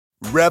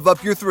Rev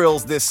up your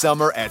thrills this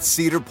summer at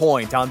Cedar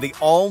Point on the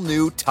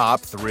all-new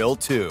Top Thrill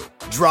 2.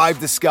 Drive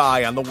the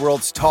sky on the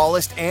world's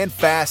tallest and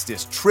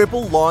fastest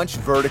triple-launch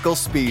vertical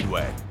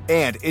speedway.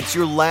 And it's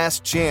your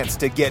last chance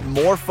to get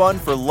more fun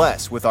for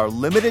less with our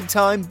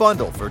limited-time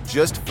bundle for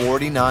just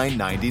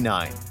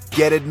 $49.99.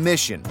 Get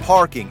admission,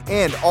 parking,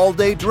 and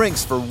all-day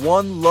drinks for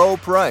one low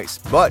price.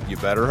 But you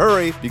better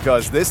hurry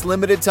because this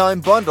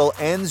limited-time bundle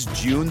ends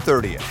June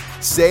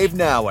 30th. Save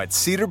now at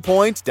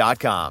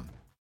cedarpoint.com.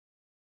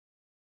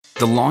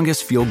 The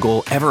longest field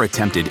goal ever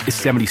attempted is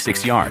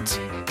 76 yards.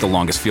 The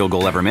longest field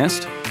goal ever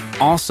missed?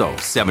 Also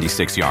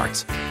 76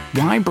 yards.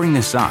 Why bring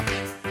this up?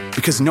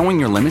 Because knowing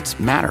your limits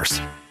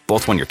matters,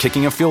 both when you're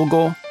kicking a field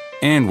goal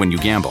and when you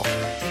gamble.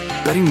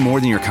 Betting more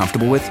than you're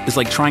comfortable with is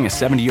like trying a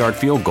 70-yard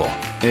field goal.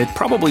 It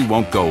probably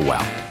won't go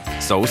well.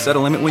 So set a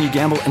limit when you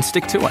gamble and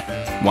stick to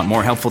it. Want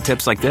more helpful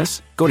tips like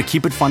this? Go to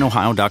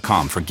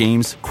keepitfunohio.com for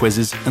games,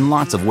 quizzes, and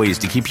lots of ways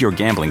to keep your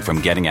gambling from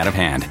getting out of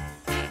hand.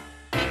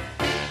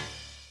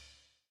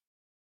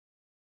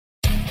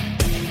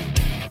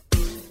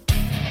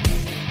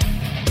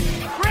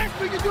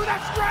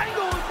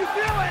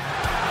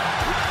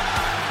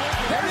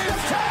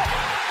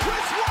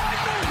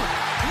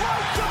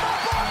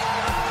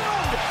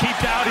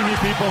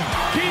 People,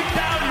 keep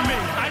doubting me.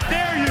 I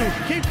dare you.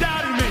 Keep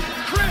doubting me.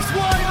 Chris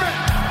Weidman.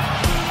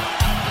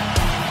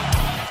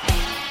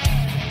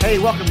 Hey,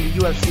 welcome to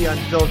UFC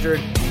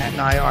Unfiltered. Matt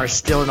and I are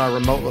still in our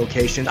remote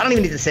locations. I don't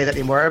even need to say that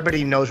anymore.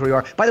 Everybody knows where we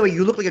are. By the way,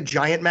 you look like a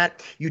giant,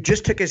 Matt. You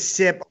just took a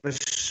sip of a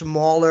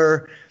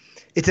smaller,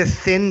 it's a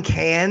thin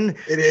can.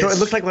 It is. So it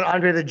looks like when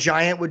Andre the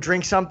Giant would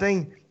drink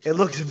something. It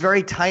looks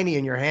very tiny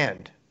in your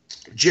hand.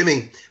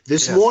 Jimmy,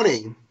 this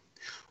morning,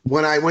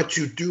 when I went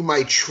to do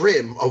my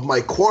trim of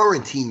my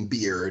quarantine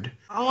beard.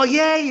 Oh,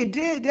 yeah, you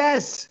did,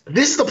 yes.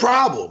 This is the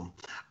problem.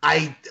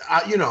 I'm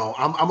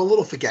a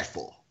little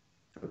forgetful,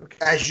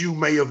 as you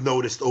may have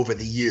noticed over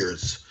the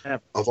years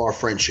of our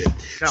friendship.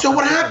 So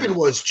what happened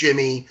was,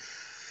 Jimmy,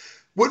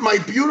 with my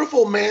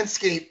beautiful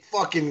Manscaped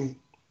fucking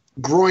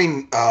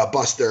groin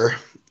buster,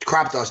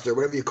 crop duster,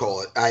 whatever you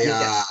call it,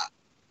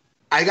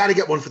 I got to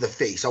get one for the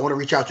face. I want to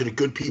reach out to the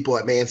good people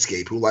at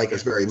Manscaped who like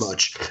us very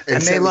much.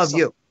 And they love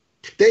you.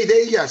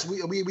 Yes, we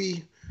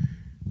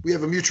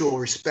have a mutual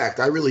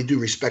respect. I really do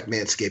respect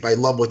Manscaped. I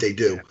love what they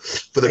do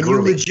for the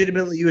grooming. You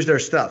legitimately use their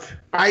stuff.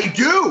 I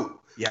do.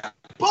 Yeah.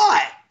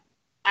 But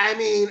I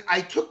mean,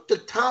 I took the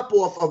top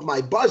off of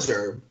my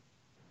buzzer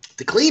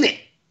to clean it.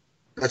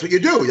 That's what you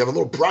do. You have a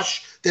little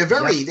brush. They have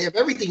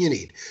everything you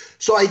need.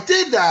 So I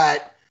did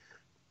that.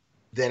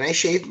 Then I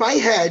shaved my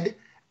head,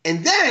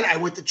 and then I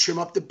went to trim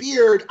up the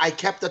beard. I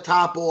kept the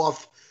top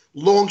off.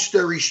 Long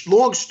story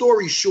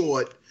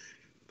short,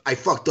 I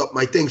fucked up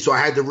my thing, so I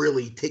had to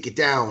really take it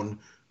down,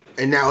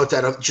 and now it's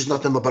at just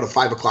nothing but a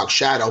 5 o'clock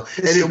shadow.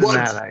 And it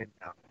was,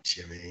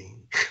 Jimmy,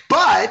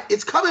 but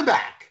it's coming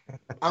back.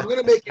 I'm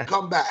gonna make it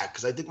come back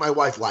because I think my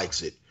wife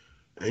likes it,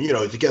 and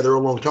together a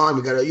long time.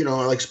 We gotta,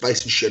 I like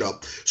spicing shit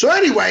up. So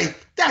anyway,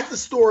 that's the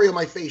story of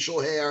my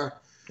facial hair.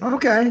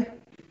 Okay.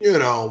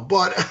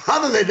 But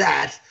other than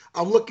that,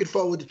 I'm looking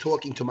forward to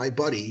talking to my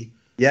buddy,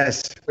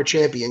 our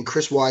champion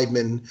Chris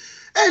Weidman,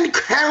 and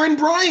Karen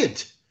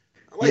Bryant.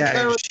 I like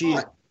Karen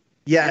Bryant.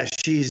 Yeah,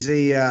 she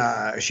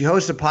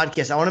hosts a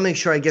podcast. I want to make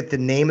sure I get the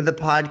name of the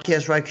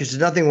podcast right because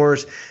there's nothing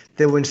worse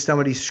than when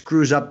somebody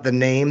screws up the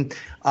name.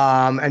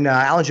 And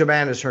Alan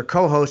Joban is her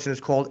co-host, and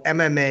it's called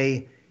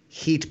MMA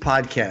Heat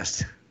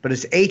Podcast. But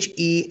it's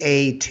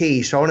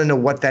HEAT, so I want to know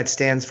what that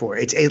stands for.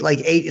 It's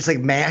like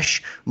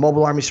MASH,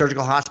 Mobile Army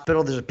Surgical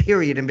Hospital. There's a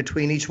period in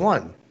between each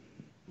one.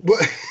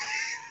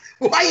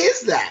 Why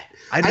is that?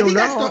 I don't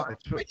know. I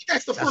think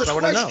that's the first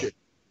question.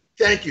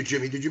 Thank you,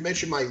 Jimmy. Did you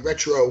mention my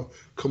retro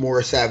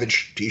Kimura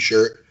Savage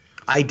T-shirt?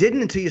 I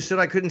didn't until you said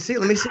I couldn't see it.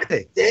 Let me see.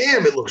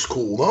 Damn, it looks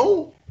cool,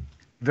 no?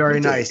 Very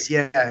nice,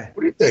 yeah.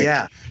 What do you think?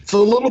 Yeah. It's a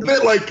little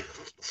bit like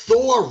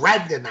Thor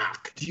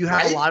Ragnarok. Do you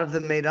have a lot of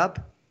them made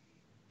up?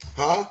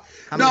 Huh?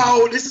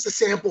 No, this is a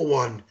sample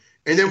one.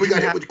 And then we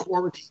got hit with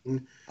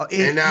quarantine.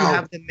 If you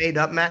have them made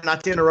up, Matt,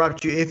 not to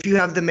interrupt you, if you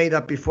have them made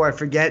up before I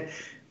forget,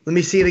 let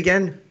me see it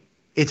again.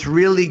 It's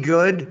really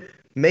good.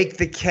 Make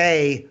the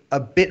K a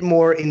bit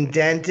more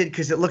indented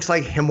because it looks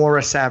like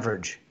Himura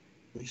Savage.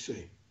 Let me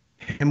see.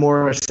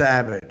 Himura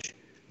Savage.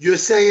 You're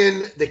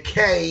saying the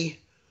K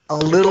a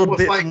little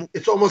bit.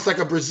 It's almost like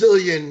a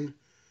Brazilian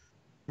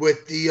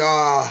with the.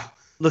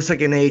 Looks like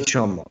an H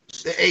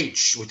almost. The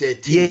H with the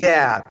T.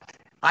 Yeah.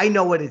 I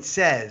know what it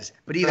says,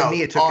 but even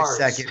me, it took a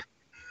second.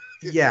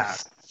 Yeah.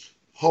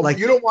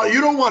 You don't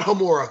want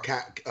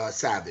Himura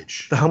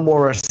Savage. The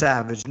Himura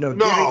Savage.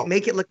 No.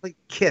 Make it look like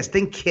Kiss.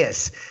 Think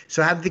Kiss.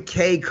 So have the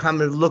K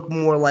come and look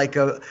more like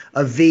a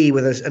V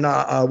with an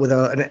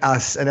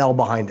L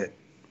behind it.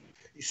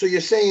 So you're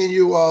saying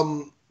you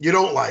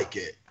don't like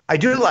it? I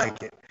do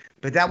like it,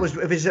 but that was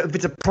if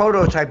it's a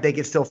prototype, they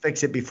can still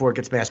fix it before it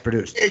gets mass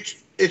produced.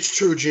 It's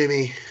true,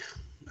 Jimmy.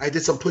 I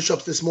did some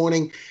push-ups this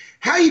morning.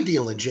 How you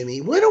dealing, Jimmy?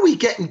 When are we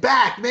getting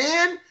back,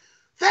 man?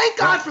 Thank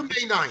God for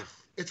May 9th.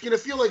 It's going to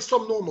feel like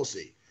some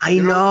normalcy. I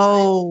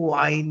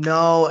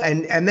know.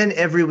 And then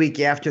every week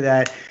after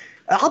that,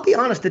 I'll be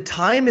honest, the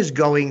time is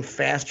going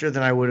faster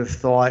than I would have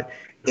thought.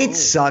 It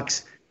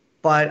sucks.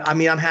 But I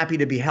mean, I'm happy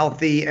to be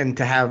healthy and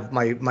to have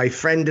my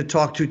friend to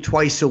talk to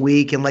twice a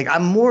week. And like,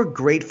 I'm more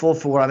grateful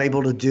for what I'm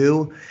able to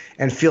do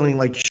and feeling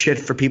like shit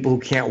for people who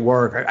can't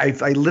work. I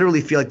literally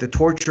feel like the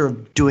torture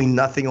of doing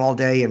nothing all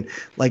day and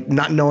like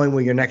not knowing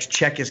where your next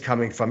check is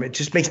coming from. It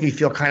just makes me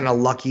feel kind of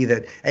lucky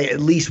that, hey,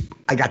 at least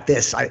I got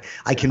this. I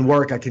can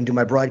work. I can do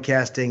my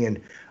broadcasting. And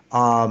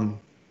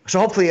so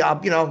hopefully, I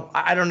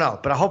don't know.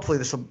 But hopefully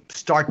this will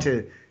start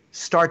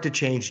to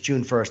change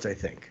June 1st, I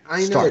think.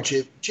 I know,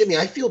 Jimmy,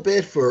 I feel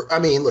bad I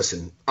mean,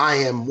 listen, I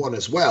am one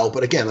as well,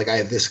 but again, like I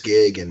have this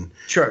gig and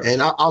sure,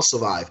 and I'll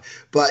survive.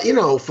 But, you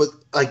know, for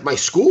like my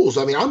schools,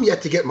 I mean, I'm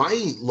yet to get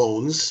my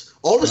loans,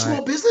 all the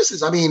small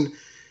businesses. I mean,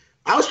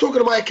 I was talking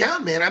to my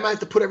accountant, man, I might have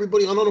to put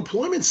everybody on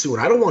unemployment soon.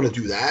 I don't want to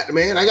do that,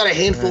 man. I got a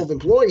handful of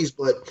employees,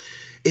 but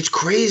it's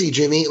crazy,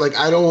 Jimmy. Like,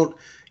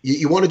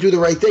 you want to do the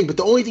right thing, but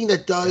the only thing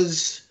that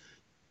does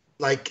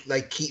like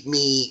keep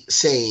me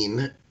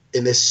sane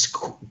in this,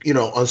 you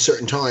know,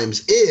 uncertain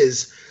times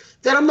is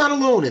that I'm not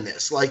alone in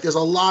this. Like, there's a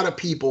lot of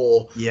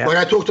people. Yeah. Like,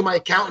 I talked to my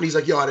accountant. He's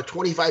like, yo, out of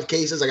 25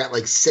 cases, I got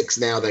like 6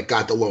 now that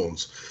got the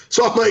loans.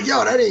 So I'm like,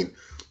 yo,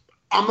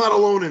 I'm not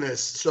alone in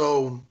this.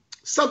 So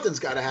something's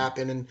got to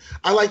happen. And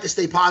I like to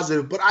stay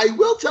positive. But I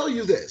will tell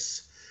you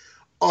this.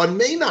 On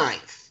May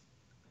 9th,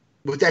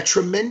 with that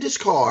tremendous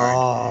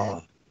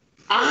card,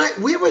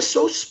 we were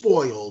so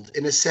spoiled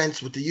in a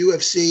sense with the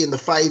UFC and the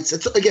fights.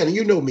 It's, again,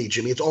 you know me,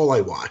 Jimmy. It's all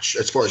I watch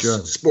as far as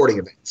sporting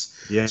events.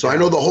 Yeah. So I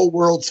know the whole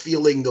world's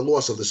feeling the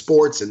loss of the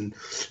sports, and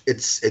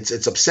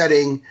it's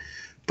upsetting.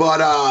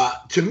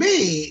 But to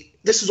me,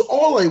 this is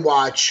all I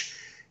watch.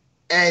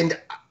 And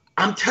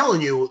I'm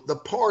telling you, the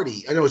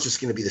party, I know it's just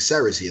going to be the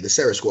Serras here, the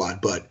Serra squad,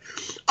 but,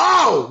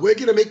 we're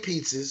going to make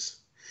pizzas.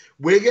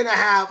 We're going to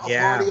have a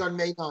party on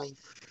May 9th.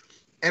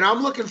 And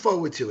I'm looking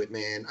forward to it,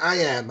 man. I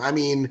am. I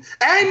mean,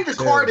 and the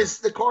card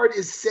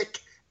is sick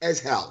as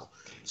hell.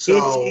 So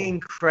it's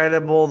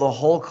incredible. The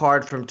whole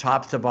card from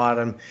top to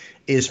bottom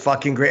is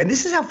fucking great. And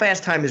this is how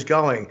fast time is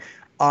going.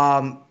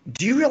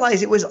 Do you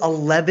realize it was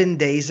 11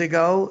 days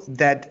ago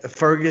that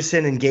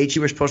Ferguson and Gaethje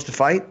were supposed to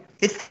fight?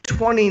 It's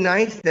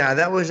 29th now.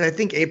 That was, I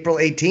think, April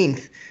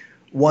 18th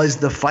was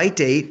the fight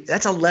date.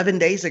 That's 11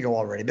 days ago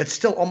already. That's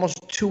still almost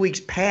 2 weeks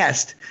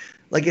past.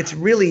 Like, it's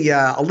really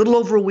a little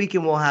over a week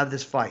and we'll have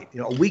this fight. You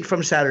know, a week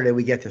from Saturday,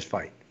 we get this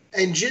fight.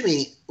 And,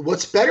 Jimmy,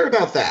 what's better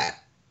about that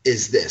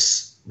is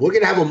this. We're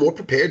going to have a more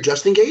prepared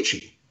Justin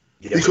Gaethje.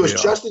 Yes,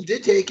 because Justin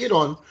did take it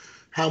on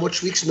how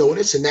much weeks'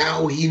 notice, and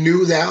now he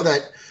knew now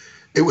that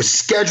it was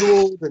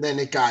scheduled, and then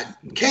it got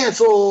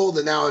canceled,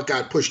 and now it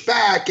got pushed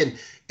back, and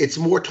it's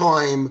more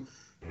time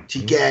to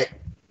get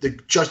the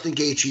Justin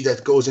Gaethje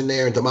that goes in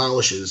there and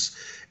demolishes.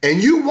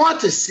 And you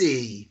want to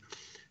see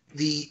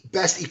the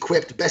best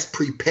equipped, best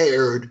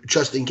prepared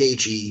Justin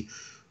Gaethje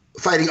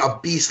fighting a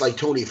beast like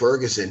Tony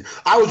Ferguson.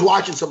 I was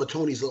watching some of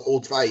Tony's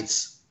old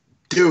fights.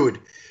 Dude,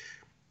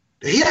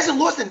 he hasn't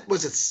lost in,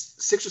 was it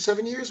 6 or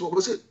 7 years? What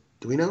was it?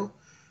 Do we know?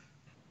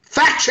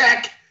 Fact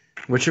check!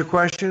 What's your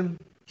question?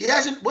 He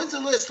hasn't, when's the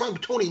last time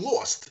Tony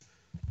lost?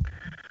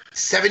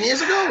 7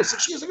 years ago?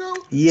 6 years ago?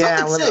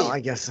 Yeah, well, I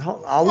guess.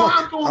 I'll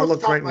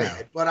look right now.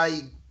 But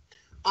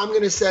I'm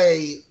going to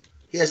say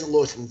he hasn't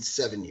lost in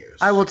 7 years.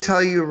 I will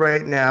tell you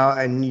right now,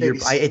 and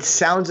it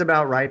sounds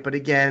about right, but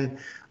again,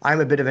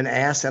 I'm a bit of an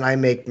ass and I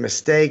make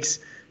mistakes.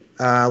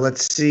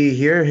 Let's see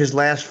here. His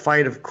last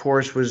fight, of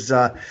course, was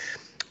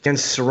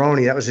against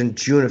Cerrone. That was in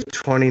June of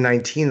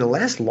 2019. The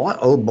last loss,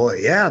 oh boy,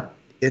 yeah.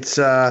 It's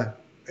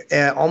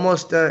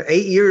almost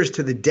 8 years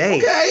to the day.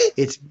 Okay.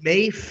 It's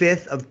May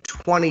 5th of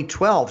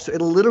 2012. So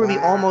it'll literally be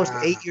almost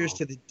 8 years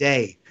to the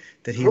day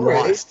that he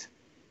lost.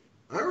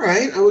 All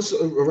right. I was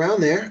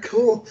around there.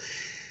 Cool.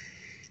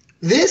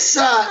 This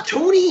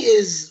Tony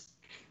is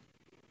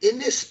in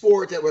this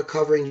sport that we're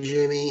covering,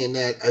 Jimmy, and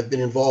that I've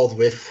been involved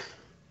with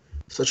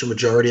such a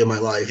majority of my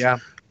life. Yeah.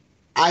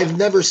 I've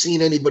never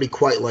seen anybody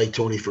quite like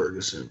Tony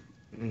Ferguson.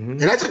 Mm-hmm.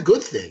 And that's a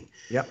good thing.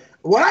 Yep.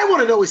 What I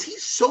want to know is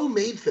he's so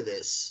made for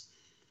this.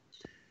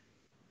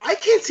 I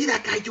can't see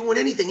that guy doing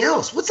anything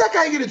else. What's that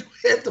guy going to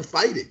do after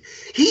fighting?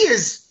 He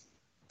is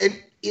an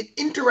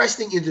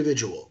interesting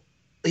individual.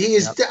 He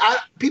is. Yep.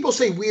 People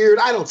say weird.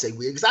 I don't say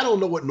weird because I don't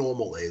know what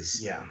normal is.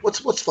 Yeah.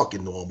 What's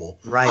fucking normal?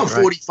 Right. I'm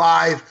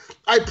 45.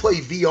 I play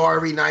VR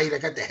every night. I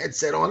got the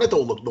headset on. That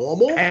don't look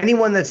normal.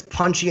 Anyone that's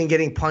punching and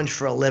getting punched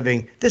for a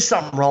living, there's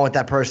something wrong with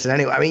that person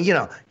anyway. I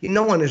mean,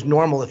 no one is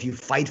normal if you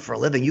fight for a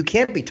living. You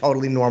can't be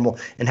totally normal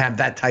and have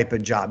that type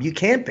of job. You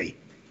can't be.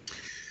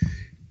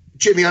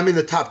 Jimmy, I'm in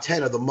the top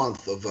 10 of the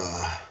month of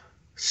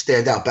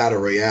Standout Battle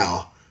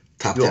Royale.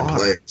 Top 10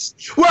 players.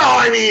 Well,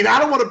 I mean, I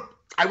don't want to.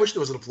 I wish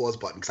there was an applause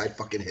button because I'd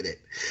fucking hit it.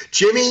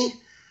 Jimmy,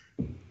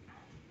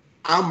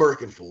 I'm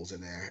murking fools in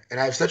there. And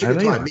I have such a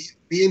good time.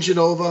 Me and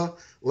Genova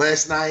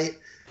last night,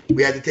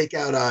 we had to take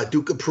out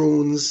Duca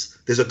Prunes.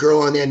 There's a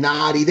girl on there,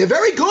 Nadi. They're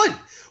very good.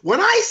 When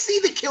I see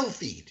the kill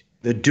feed.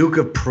 The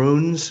Duca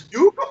Prunes?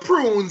 Duca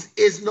Prunes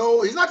he's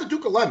not the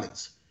Duke of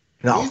Lemons.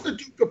 No. He's the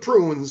Duke of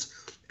Prunes,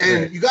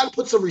 and Right. you got to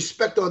put some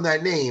respect on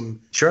that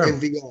name in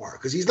VR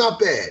because he's not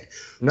bad.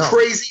 No.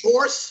 Crazy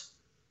Horse,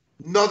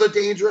 another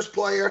dangerous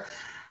player.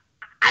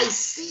 I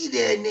see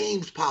their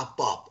names pop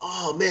up.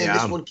 Oh man,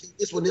 this one killed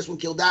this one. This one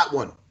killed that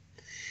one,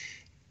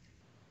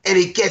 and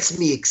it gets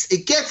me.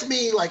 It gets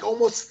me like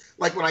almost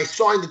like when I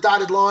signed the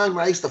dotted line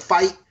when I used to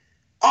fight.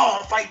 Oh,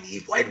 I'm fighting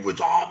Evil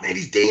Edwards. Oh man,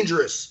 he's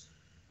dangerous.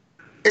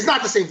 It's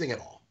not the same thing at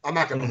all. I'm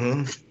not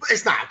gonna.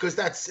 It's not because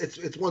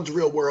it's one's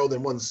real world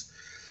and one's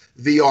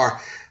VR.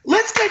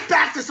 Let's get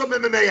back to some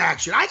MMA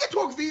action. I can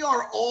talk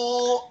VR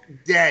all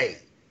day.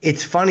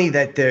 It's funny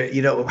that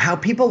how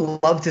people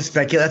love to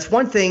speculate. That's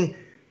one thing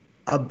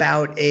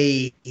about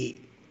a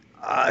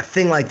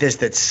thing like this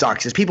that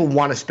sucks is people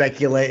want to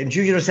speculate. And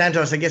Junior Dos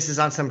Santos, I guess, is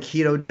on some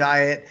keto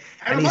diet,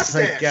 and he's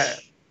like,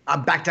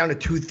 I'm back down to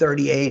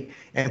 238.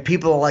 And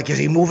people are like, is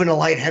he moving to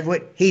light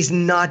heavyweight? He's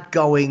not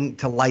going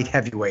to light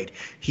heavyweight.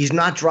 He's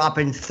not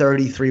dropping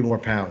 33 more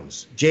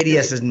pounds.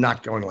 JDS is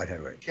not going to light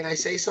heavyweight. Can I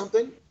say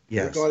something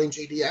regarding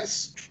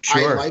JDS?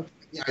 Sure. I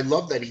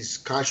love that he's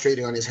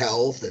concentrating on his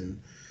health and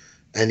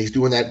he's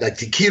doing that like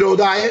the keto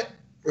diet,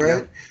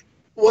 right? Yeah.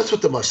 What's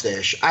with the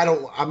mustache?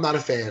 I'm not a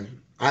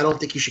fan. I don't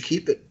think you should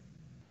keep it.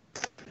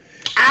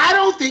 I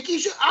don't think you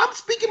should. I'm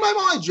speaking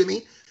my mind,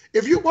 Jimmy.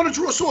 If you want to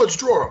draw swords,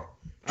 draw them.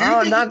 Do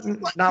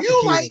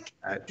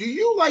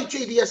you like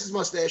JDS's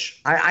mustache?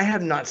 I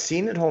have not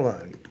seen it. Hold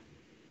on.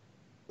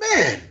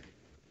 Man,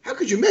 how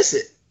could you miss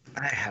it?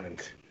 I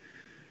haven't.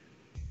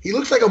 He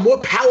looks like a more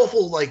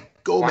powerful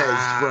like Gomez.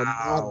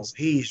 Wow.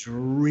 He's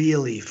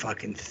really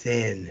fucking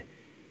thin.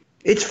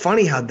 It's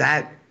funny how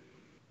that.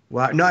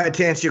 Well, no,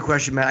 to answer your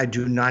question, Matt, I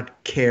do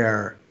not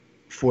care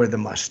for the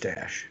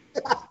mustache.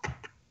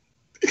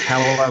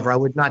 However, I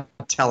would not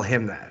tell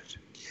him that.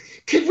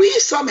 Could we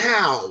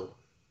somehow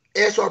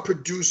ask our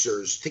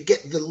producers to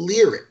get the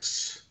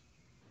lyrics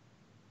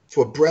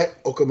for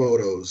Brett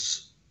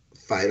Okamoto's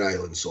Fight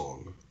Island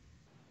song?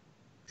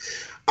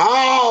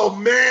 Oh,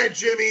 man,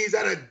 Jimmy, is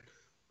that a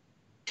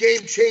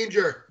game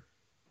changer?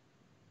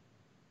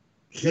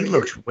 He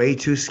looks way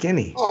too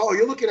skinny. Oh,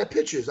 you're looking at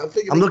pictures. I'm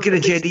looking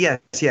at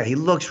JDS. Yeah, he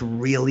looks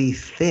really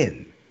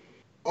thin.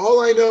 All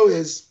I know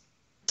is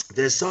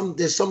there's some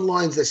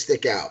lines that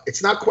stick out.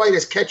 It's not quite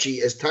as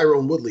catchy as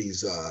Tyrone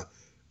Woodley's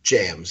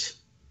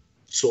jams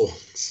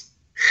songs.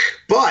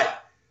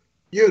 But,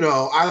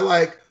 I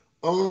like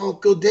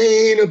Uncle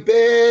Dana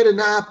better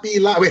not be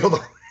lying. Wait, hold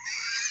on.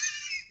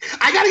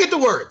 I got to get the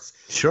words.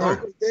 Sure.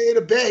 Uncle Dana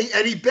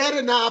and he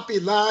better not be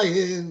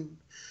lying.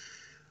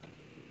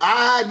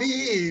 I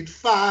need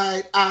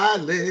Fight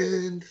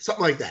Island.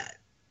 Something like that.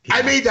 Yeah.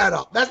 I made that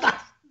up. I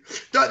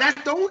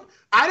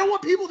don't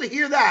want people to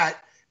hear that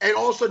and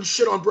all of a sudden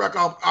shit on Brett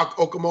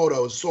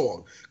Okamoto's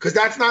song. Because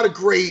that's not a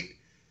great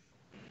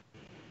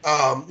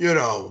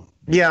version.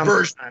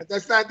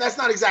 That's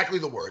not exactly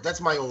the word. That's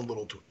my own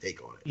little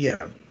take on it.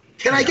 Yeah.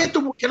 Can I get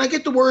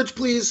the words,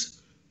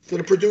 please, to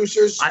the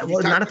producers?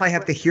 Not if I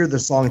have to hear the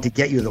song to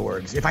get you the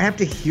words. If I have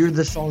to hear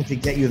the song to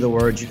get you the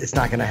words, it's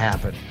not going to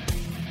happen.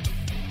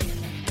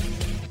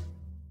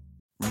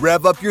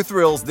 Rev up your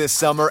thrills this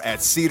summer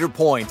at Cedar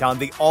Point on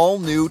the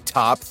all-new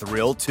Top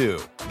Thrill 2.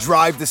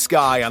 Drive the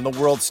sky on the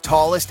world's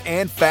tallest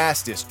and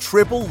fastest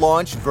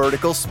triple-launch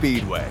vertical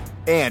speedway.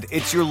 And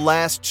it's your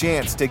last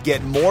chance to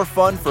get more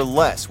fun for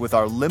less with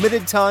our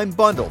limited-time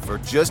bundle for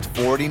just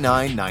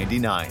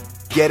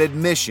 $49.99. Get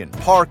admission,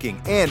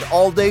 parking, and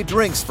all-day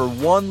drinks for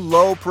one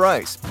low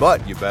price.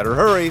 But you better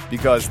hurry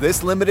because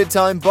this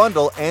limited-time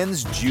bundle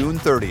ends June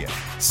 30th.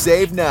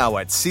 Save now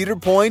at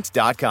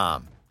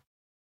cedarpoint.com.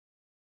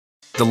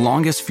 The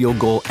longest field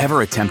goal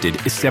ever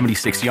attempted is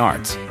 76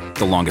 yards.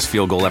 The longest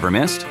field goal ever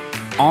missed?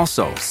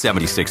 Also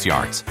 76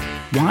 yards.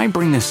 Why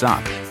bring this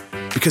up?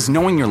 Because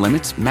knowing your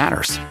limits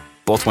matters,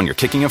 both when you're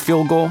kicking a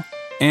field goal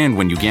and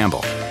when you gamble.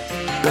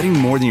 Betting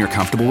more than you're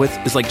comfortable with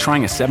is like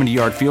trying a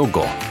 70-yard field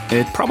goal.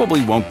 It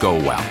probably won't go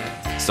well.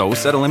 So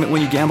set a limit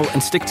when you gamble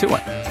and stick to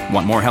it.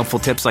 Want more helpful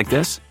tips like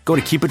this? Go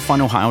to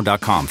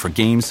keepitfunohio.com for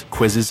games,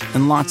 quizzes,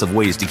 and lots of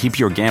ways to keep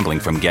your gambling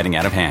from getting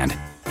out of hand.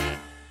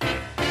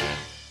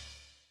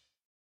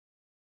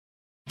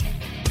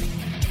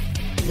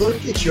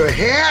 Look at your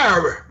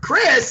hair,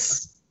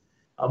 Chris.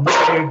 I'm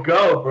ready to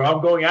go, bro. I'm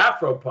going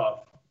Afro Puff.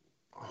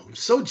 I'm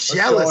so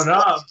jealous. What's going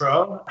on,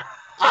 bro?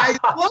 I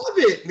love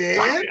it, man.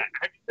 Have you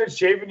been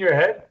shaving your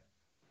head?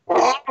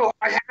 Oh,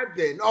 I have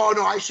been. Oh,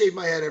 no, I shave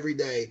my head every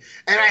day.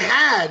 And I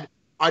had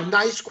a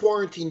nice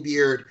quarantine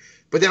beard,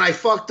 but then I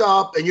fucked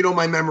up. And you know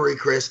my memory,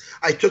 Chris.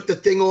 I took the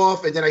thing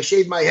off, and then I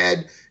shaved my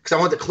head because I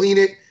wanted to clean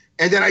it.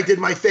 And then I did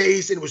my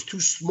face, and it was too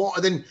small.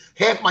 And then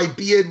half my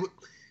beard.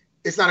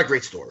 It's not a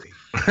great story.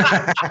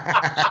 Man.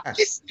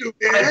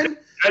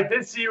 I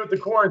did see you with the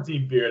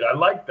quarantine beard. I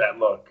like that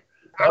look.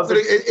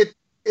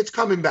 It's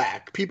coming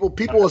back. People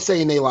are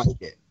saying they like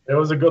it. It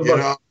was a good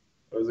look.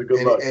 It was a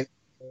good look. And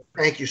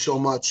thank you so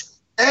much.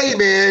 Hey,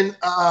 man.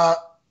 I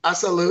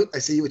salute. I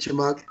see you with your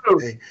mug.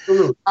 Hey.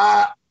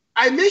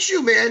 I miss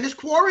you, man. This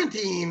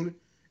quarantine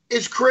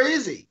is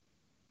crazy.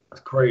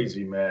 It's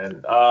crazy,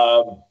 man.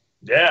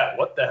 Yeah,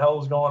 what the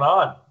hell is going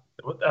on?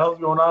 What the hell's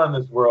going on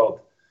in this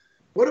world?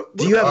 Do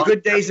you have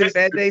good days and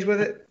bad days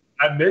with it?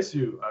 I miss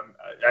you.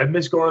 I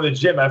miss going to the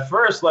gym. At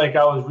first, like,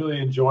 I was really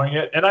enjoying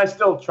it, and I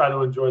still try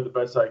to enjoy it the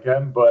best I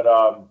can. But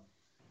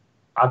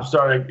I'm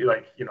starting,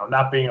 like,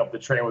 not being able to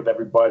train with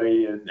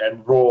everybody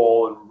and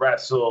roll and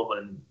wrestle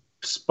and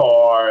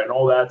spar and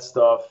all that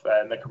stuff,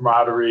 and the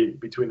camaraderie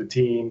between the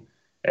team.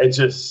 It's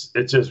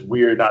just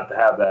weird not to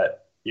have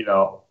that.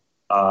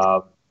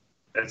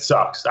 It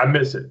sucks. I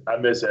miss it.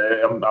 I'm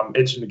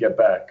itching to get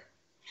back.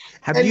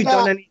 Have you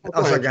done any?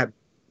 Oh, sorry, go ahead.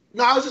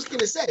 No, I was just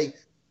gonna say,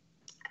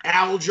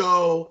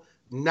 Aljo,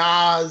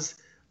 Nas,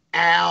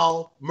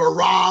 Al,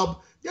 Marab,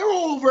 they're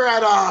all over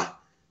at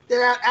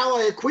they're at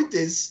Ally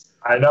Quintas.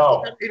 I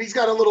know. And he's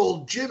got a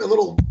little gym, a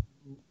little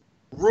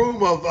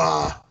room of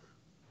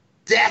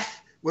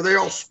death where they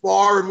all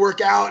spar and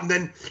work out. And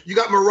then you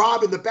got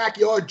Marab in the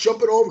backyard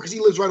jumping over, because he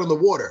lives right on the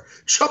water,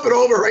 jumping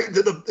over right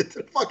into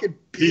the fucking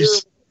pier.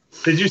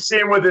 Did you see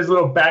him with his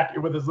little bag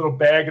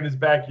in his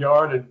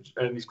backyard,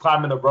 and he's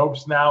climbing the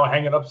ropes now,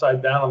 hanging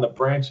upside down on the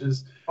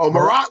branches? Oh,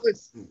 Marab!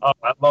 Oh,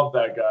 I love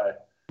that guy.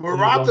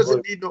 Marab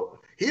doesn't need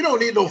he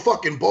don't need no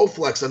fucking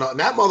Bowflex or nothing.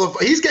 That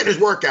motherfucker, he's getting his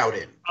workout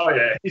in. Oh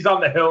yeah, he's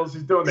on the hills.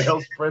 He's doing the hill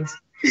sprints.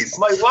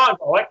 I'm like,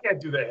 Longo, I can't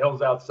do the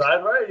hills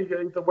outside, right? You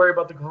have to worry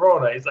about the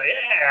corona. He's like,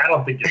 yeah, I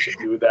don't think you should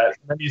do that.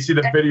 And then you see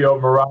the video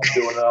of Marab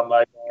doing it. I'm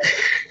like,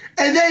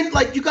 And then,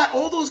 like, you got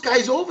all those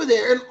guys over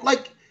there, and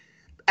like,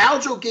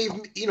 Aljo gave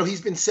me,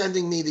 he's been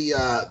sending me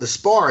the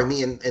sparring,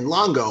 me and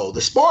Longo,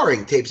 the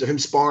sparring tapes of him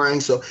sparring.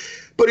 So,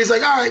 but he's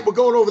like, all right, we're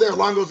going over there.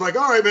 Longo's like,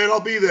 all right, man, I'll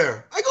be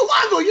there. I go,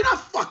 Longo, you're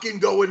not fucking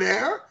going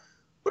there.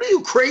 What are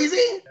you, crazy?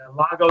 Yeah,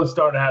 Longo's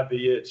starting to have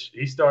the itch.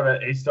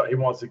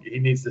 He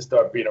needs to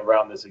start being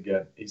around this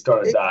again. He's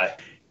starting to die.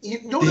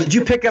 Did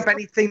you pick up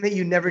anything that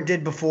you never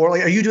did before?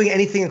 Like, are you doing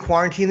anything in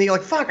quarantine that you're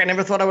like, fuck, I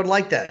never thought I would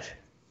like that?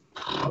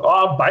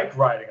 Oh, I'm bike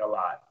riding a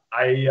lot.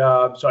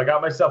 So I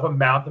got myself a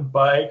mountain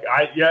bike.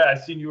 I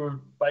seen you were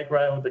bike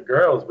riding with the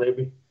girls,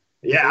 baby.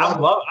 Yeah, I'm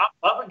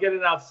loving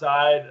getting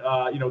outside,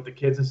 with the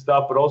kids and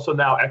stuff, but also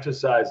now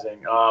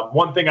exercising.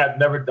 One thing I've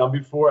never done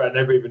before, I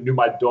never even knew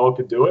my dog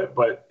could do it,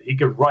 but he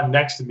could run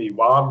next to me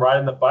while I'm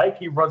riding the bike.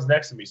 He runs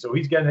next to me, so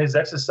he's getting his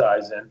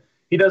exercise in.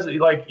 He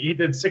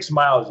did 6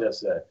 miles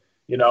yesterday,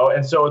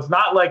 and so it's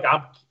not like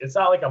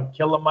I'm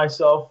killing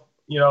myself,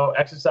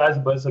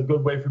 exercising, but it's a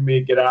good way for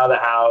me to get out of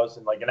the house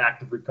and like an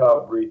active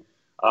recovery.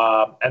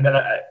 And then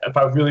if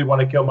I really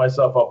want to kill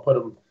myself,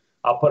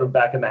 I'll put him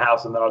back in the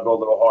house, and then I'll go a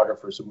little harder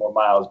for some more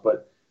miles.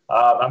 But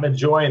I'm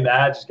enjoying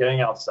that, just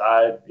getting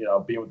outside,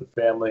 being with the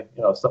family,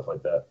 stuff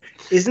like that.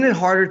 Isn't it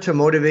harder to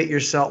motivate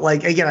yourself?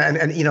 Like, again,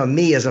 and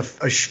me as a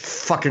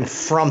fucking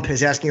frump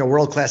is asking a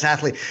world-class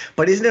athlete,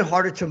 but isn't it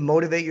harder to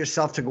motivate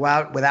yourself to go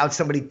out without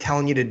somebody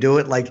telling you to do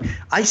it? Like,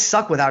 I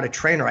suck without a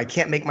trainer. I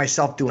can't make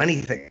myself do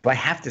anything, but I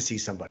have to see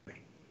somebody.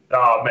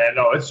 Oh, man,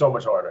 no, it's so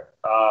much harder.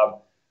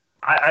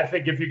 I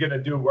think if you're going to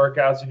do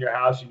workouts in your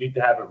house, you need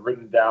to have it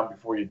written down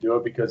before you do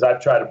it, because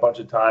I've tried a bunch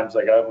of times.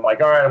 Like, I'm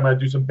like, all right, I'm going to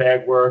do some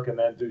bag work and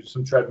then do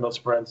some treadmill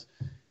sprints.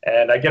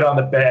 And I get on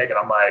the bag and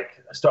I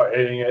start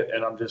hitting it.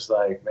 And I'm just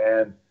like,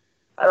 man,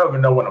 I don't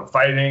even know when I'm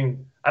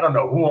fighting. I don't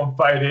know who I'm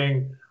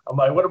fighting. I'm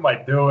like, what am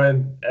I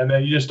doing? And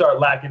then you just start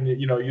lacking,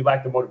 you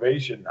lack the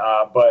motivation.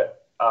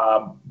 But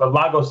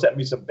Longo sent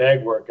me some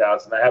bag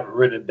workouts and I have it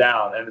written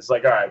down. And it's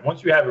like, all right,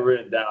 once you have it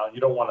written down, you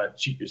don't want to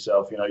cheat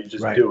yourself. You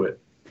just do it.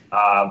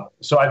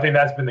 So I think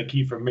that's been the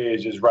key for me,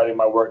 is just writing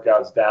my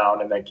workouts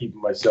down and then keeping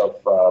myself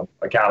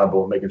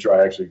accountable and making sure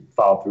I actually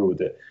follow through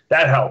with it.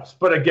 That helps.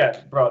 But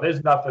again, bro,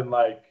 there's nothing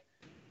like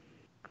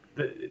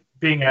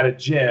being at a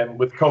gym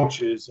with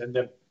coaches and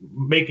then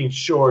making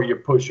sure you're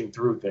pushing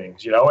through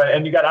things,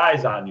 and you got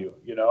eyes on you,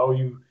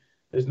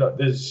 it's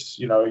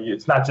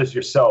not just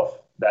yourself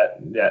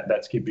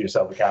that's keeping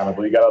yourself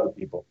accountable. You got other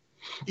people.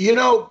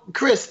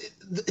 Chris,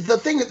 the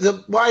thing,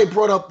 why I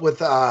brought up with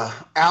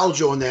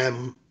Aljo and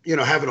them,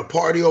 having a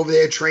party over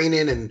there,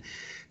 training, and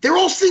they're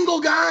all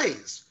single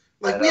guys.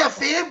 Like, we have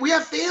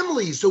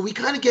families, so we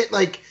kind of get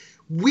like,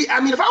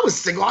 if I was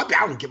single,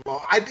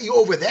 I'd be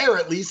over there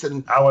at least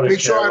and make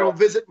sure I don't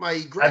visit my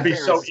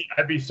grandparents.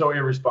 I'd be so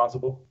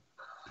irresponsible.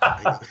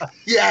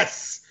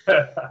 Yes.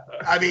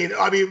 I mean,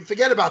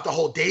 forget about the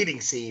whole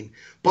dating scene,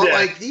 but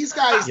like, these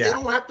guys, they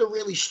don't have to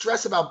really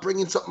stress about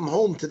bringing something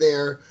home to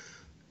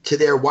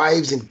their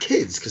wives and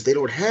kids, because they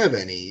don't have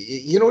any.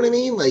 You know what I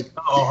mean? Like,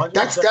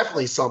 that's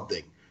definitely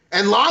something.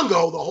 And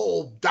Longo, the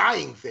whole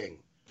dying thing.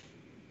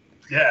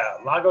 Yeah,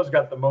 Longo's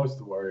got the most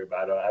to worry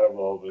about out of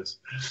all of this.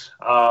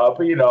 But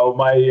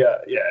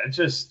it's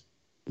just,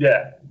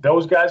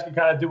 those guys can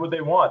kind of do what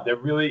they want. They're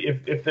really,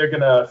 if they're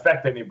going to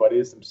affect anybody,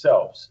 it's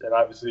themselves. And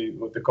obviously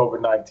with the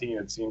COVID-19,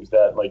 it seems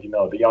that, like,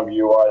 the younger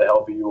you are, the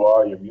healthier you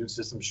are, your immune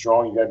system's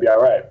strong, you're going to be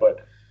all right.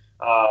 But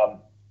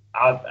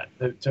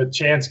to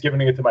chance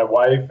giving it to my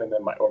wife and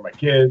then my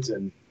kids,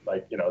 and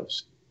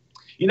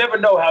you never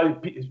know how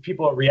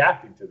people are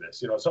reacting to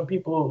this. Some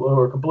people who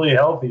are completely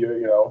healthy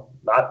are,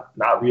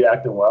 not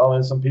reacting well,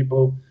 and some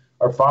people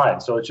are fine.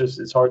 So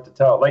it's hard to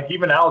tell. Like,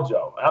 even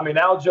Aljo.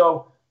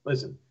 Aljo,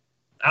 listen,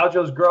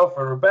 Aljo's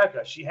girlfriend,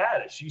 Rebecca, she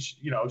had it.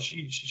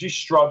 She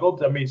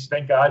struggled. I mean,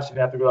 thank God she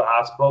didn't have to go to the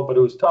hospital, but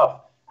it was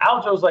tough.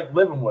 Aljo's like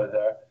living with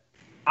her.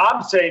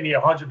 I'm saying he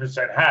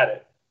 100% had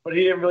it, but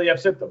he didn't really have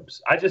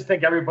symptoms. I just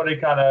think everybody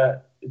kind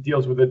of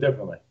deals with it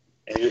differently.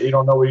 And you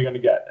don't know what you're going to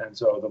get. And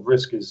so the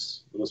risk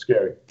is a little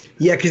scary.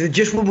 Yeah, because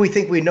just when we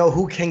think we know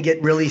who can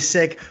get really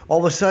sick, all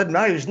of a sudden,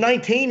 he was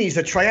 19, he's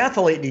a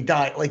triathlete, and he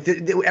died. Like,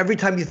 every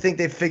time you think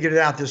they've figured it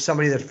out, there's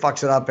somebody that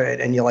fucks it up,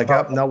 and you're like,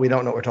 oh, no, we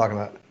don't know what we're talking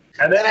about.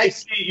 And then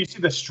you see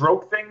the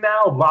stroke thing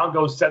now.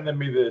 Longo's sending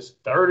me this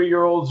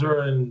 30-year-olds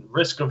are in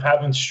risk of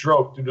having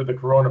stroke due to the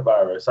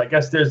coronavirus. I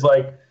guess there's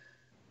like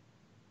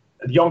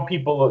young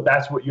people,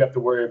 that's what you have to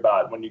worry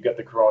about when you get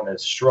the corona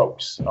is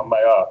strokes. I'm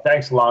like, oh,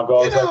 thanks,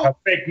 Longo. It's like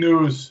fake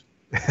news.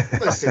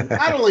 Listen,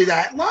 not only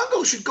that,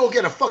 Longo should go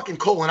get a fucking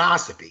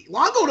colonoscopy.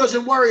 Longo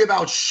doesn't worry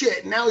about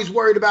shit. Now he's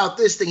worried about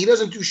this thing. He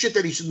doesn't do shit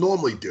that he should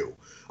normally do.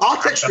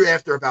 I'll text you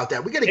after about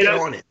that. We got to get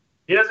on it.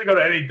 He doesn't go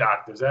to any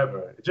doctors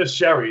ever. It's just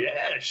Sherry.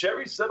 Yeah,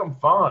 Sherry said I'm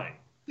fine.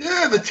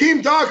 Yeah, the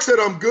team doc said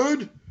I'm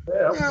good.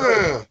 Yeah. I'm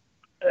good.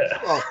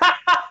 Yeah. Well,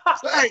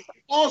 so, hey,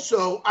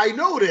 also, I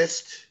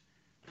noticed,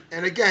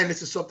 and again,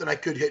 this is something I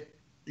could hit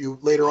you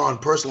later on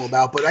personal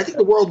about, but I think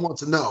the world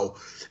wants to know,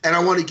 and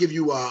I want to give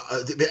you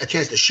a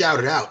chance to shout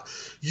it out.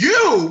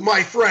 You,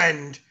 my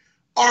friend,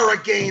 are a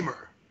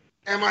gamer.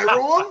 Am I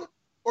wrong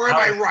or am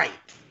I right?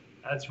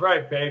 That's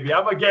right, baby.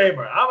 I'm a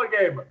gamer.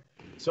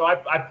 So I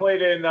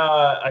played in.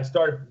 I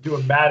started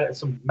doing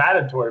some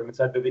Madden tournaments.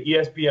 I did the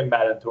ESPN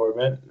Madden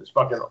tournament. It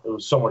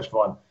was so much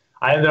fun.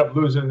 I ended up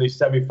losing in the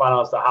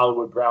semifinals to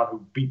Hollywood Brown,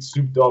 who beat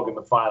Snoop Dogg in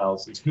the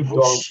finals. And Snoop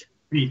Dogg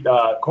beat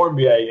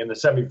Cormier in the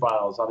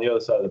semifinals on the other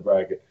side of the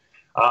bracket.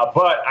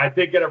 But I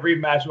did get a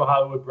rematch with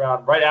Hollywood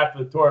Brown right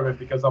after the tournament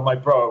because I'm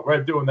like, bro,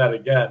 we're doing that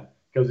again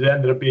because it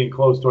ended up being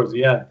close towards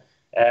the end.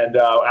 And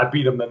I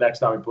beat him the next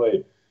time we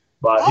played.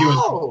 But he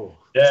was,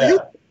 yeah.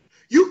 So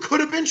you could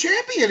have been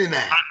champion in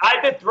that.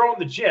 I did throw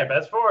the champ.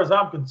 As far as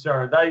I'm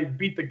concerned, I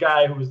beat the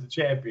guy who was the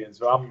champion,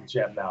 so I'm the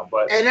champ now.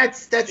 But and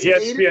that's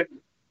ESPN.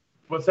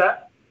 What's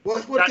that?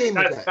 What game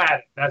is that?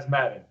 Madden. That's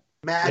Madden.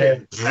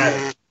 Madden. Yeah,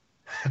 Madden.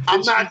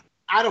 I'm not.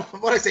 I don't.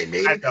 What I say,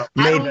 Maiden. I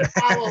don't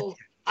follow.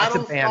 I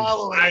don't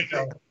follow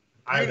anything.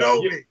 I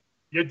know.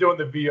 You're doing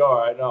the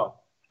VR. I know.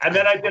 And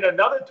then I did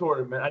another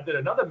tournament. I did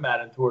another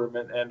Madden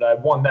tournament, and I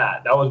won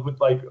that. That was with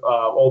like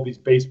all these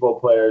baseball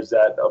players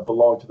that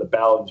belong to the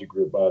Ballinger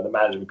Group, the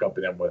management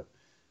company I'm with.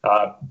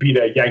 Beat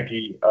a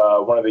Yankee,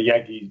 one of the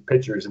Yankee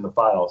pitchers in the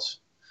finals.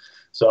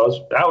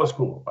 So that was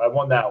cool. I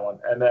won that one.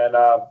 And then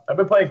I've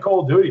been playing Call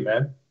of Duty,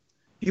 man.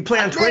 You play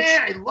on Twitch?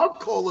 Man, I love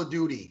Call of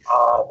Duty.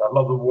 I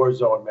love the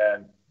Warzone,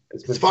 man.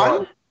 It's been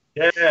fun.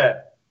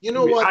 Yeah. You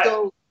know what,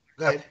 though?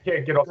 I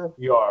can't get off the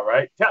VR,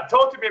 right?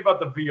 Talk to me about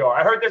the VR.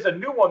 I heard there's a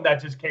new one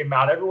that just came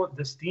out.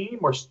 The Steam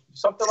or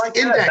something like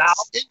that.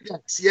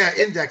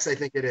 Index. I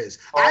think it is.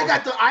 I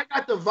got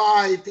the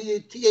Vive.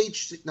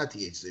 THC, not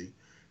THC.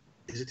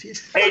 Is it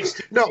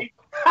THC? No.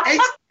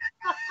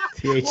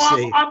 THC.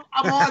 Well,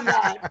 I'm on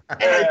that,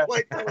 and I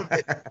play some of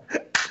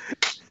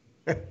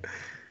it.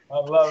 I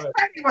love it.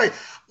 Anyway,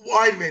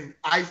 Weidman,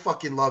 I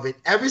fucking love it.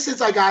 Ever since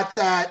I got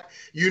that,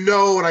 and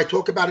I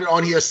talk about it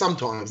on here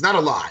sometimes, not a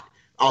lot.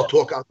 I'll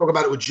talk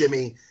about it with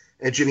Jimmy,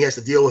 and Jimmy has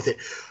to deal with it.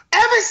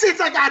 Ever since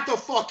I got the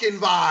fucking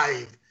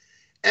Vive,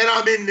 and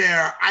I'm in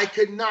there, I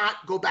could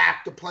not go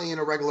back to playing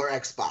a regular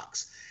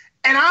Xbox.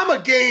 And I'm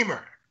a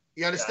gamer.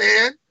 You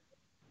understand?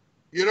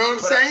 You know what I'm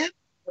saying?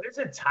 But is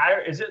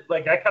it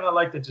like I kind of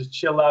like to just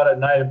chill out at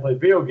night and play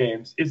video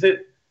games? Is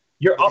it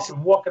you're up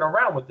and walking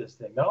around with this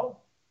thing, no?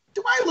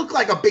 Do I look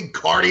like a big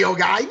cardio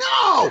guy?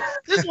 No.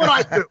 This is what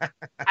I do.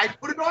 I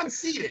put it on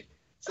seated.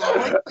 So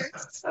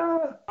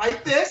I'm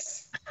like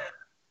this.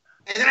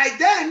 And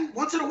then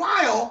once in a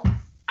while,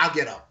 I'll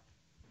get up.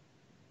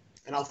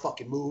 And I'll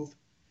fucking move.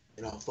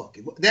 And I'll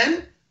fucking move.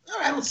 Then, all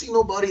right, I don't see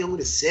nobody. I'm going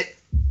to sit.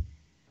 And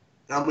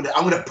I'm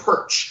going to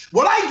perch.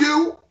 What I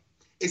do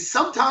is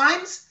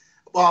sometimes,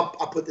 well,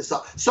 I'll put this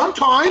up.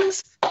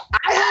 Sometimes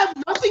I have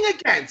nothing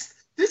against.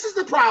 This is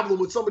the problem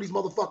with some of these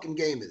motherfucking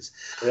gamers.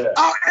 Yeah.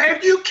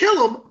 If you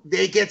kill them,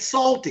 they get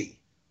salty.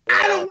 Yeah.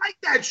 I don't like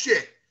that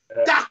shit.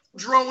 Yeah. Dr.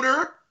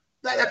 Droner,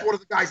 that's one of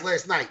the guys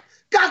last night,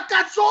 got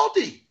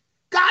salty.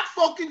 Got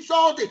fucking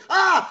salty.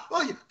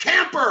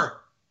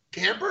 Camper.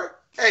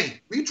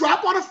 Hey, we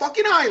drop on a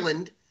fucking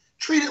island,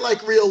 treat it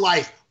like real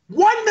life.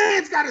 One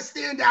man's got to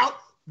stand out.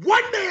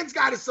 One man's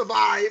got to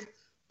survive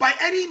by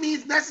any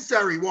means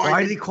necessary.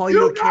 Why did he call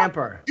you a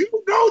camper? You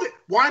know that.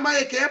 Why am I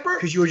a camper?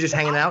 Because you were just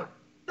hanging out?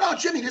 No,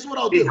 Jimmy, this is what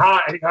I'll do. He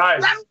hides.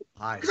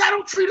 Because I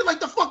don't treat it like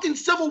the fucking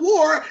Civil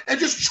War and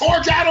just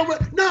charge out over.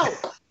 No,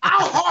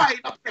 I'll hide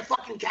up in the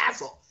fucking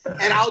castle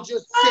and I'll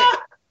just sit.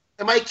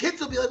 And my kids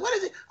will be like, what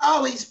is it?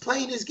 Oh, he's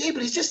playing his game,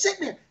 but he's just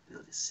sitting there. And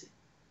I'll just sit.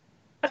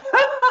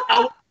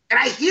 And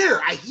I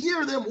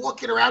hear them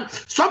walking around.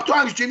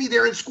 Sometimes, Jimmy,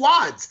 they're in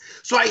squads.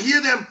 So I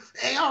hear them,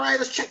 hey, all right,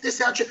 let's check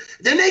this out.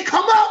 Then they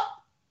come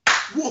up.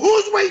 Well,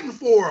 who's waiting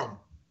for them?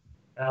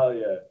 Hell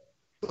yeah.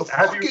 The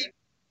fucking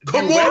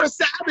Kimura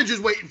Savage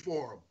is waiting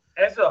for them.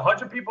 Is it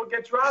 100 people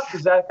get dropped?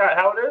 Is that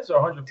how it is, or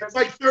 150? It's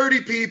like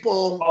 30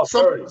 people. Oh,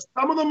 30.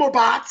 Some of them are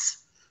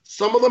bots.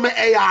 Some of them are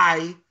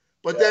AI.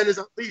 But then there's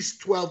at least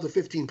 12 to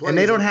 15 players. And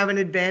they don't have an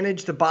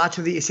advantage. The bots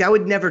are see, I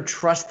would never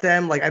trust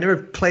them. Like, I never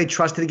played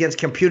trusted against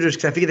computers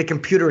because I figure the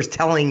computer is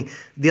telling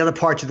the other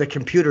parts of the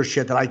computer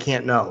shit that I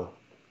can't know.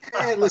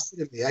 Hey, listen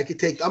to me.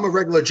 I'm a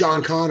regular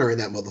John Connor in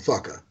that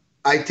motherfucker.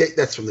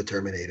 That's from the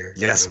Terminator.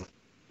 Yes.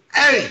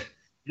 Hey!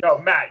 Yo,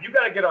 Matt, you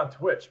got to get on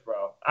Twitch,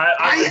 bro.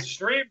 I've been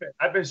streaming.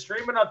 I've been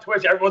streaming on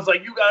Twitch. Everyone's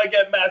like, you got to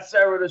get Matt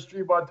Serra to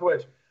stream on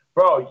Twitch.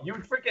 Bro, you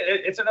freaking,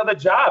 it's another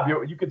job.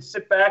 You could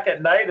sit back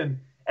at night and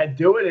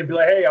do it and be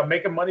like, hey, I'm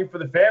making money for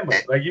the family.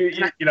 Like, you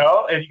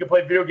know, and you can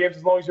play video games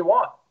as long as you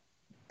want.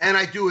 And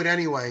I do it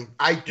anyway.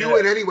 I do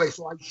it anyway,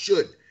 so I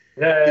should.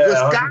 Yeah,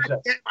 because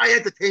God, I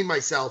entertain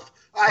myself.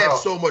 I have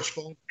so much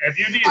fun. If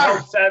you need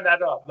help setting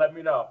that up, let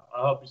me know.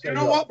 I'll help you set it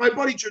up. You know what? My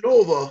buddy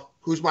Genova,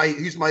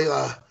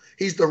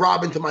 he's the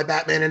Robin to my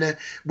Batman, and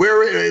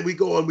we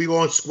go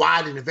on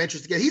squad and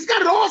adventures together. He's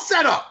got it all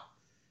set up.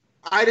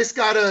 I just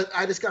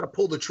gotta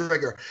pull the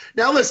trigger.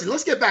 Now listen,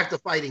 let's get back to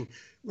fighting.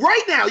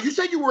 Right now, you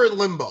said you were in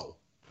limbo.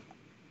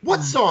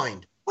 What's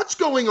signed? What's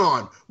going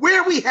on?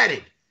 Where are we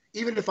headed?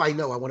 Even if I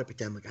know, I want to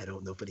pretend like I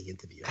don't know for the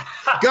interview.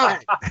 Go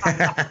ahead.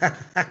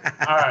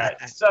 All right.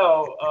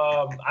 So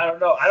I don't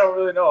know. I don't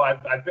really know.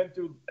 I've been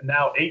through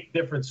now 8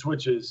 different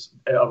switches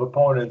of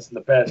opponents in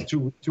the past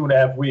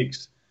 2.5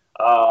 weeks.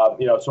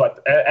 So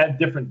at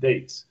different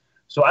dates.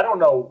 So I don't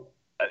know.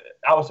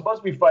 I was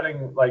supposed to be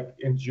fighting like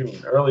in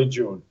June, early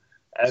June,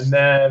 and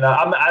then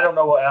I don't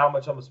know how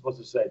much I'm supposed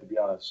to say, to be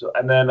honest. So,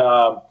 and then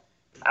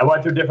I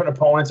went through different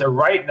opponents, and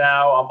right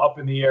now I'm up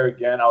in the air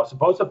again. I was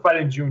supposed to fight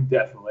in June,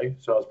 definitely,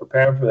 so I was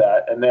preparing for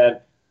that. And then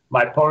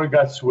my opponent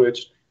got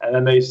switched, and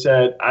then they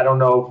said, I don't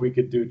know if we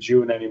could do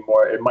June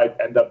anymore. It might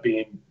end up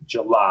being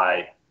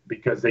July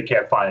because they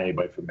can't find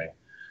anybody for me.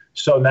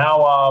 So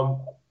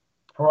now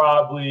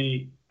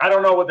probably I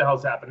don't know what the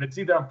hell's happened. It's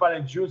either I'm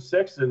fighting June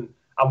 6th, and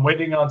I'm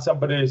waiting on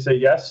somebody to say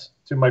yes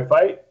to my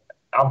fight.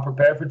 I'm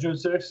prepared for June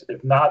 6th.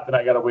 If not, then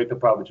I got to wait till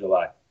probably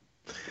July.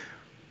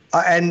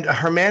 And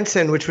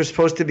Hermansson, which was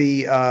supposed to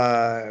be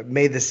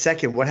May the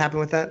 2nd, what happened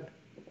with that?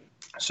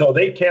 So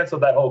they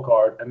canceled that whole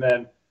card, and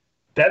then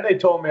they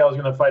told me I was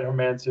going to fight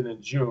Hermansson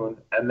in June,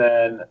 and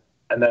then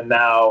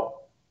now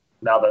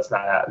that's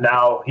not happening.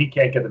 Now he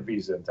can't get the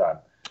visa in time.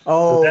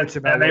 Oh, so it's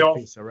about the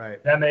visa,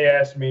 right? Then they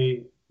asked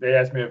me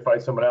to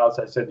fight someone else.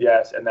 I said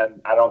yes, and then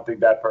I don't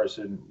think that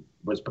person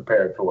was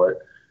prepared for it.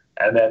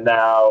 And then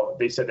now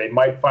they said they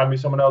might find me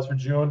someone else for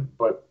June,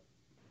 but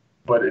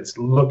it's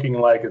looking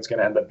like it's going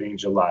to end up being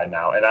July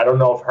now. And I don't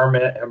know if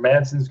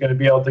Hermansson's going to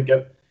be able to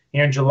get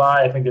here in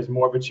July. I think there's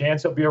more of a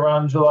chance he'll be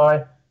around in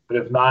July. But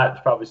if not,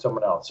 it's probably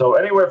someone else. So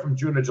anywhere from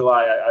June to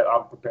July,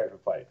 I'm prepared to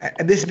fight.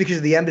 And this is because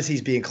of the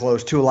embassies being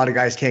closed, too. A lot of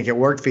guys can't get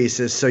work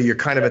visas, so you're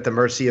kind of at the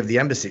mercy of the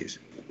embassies.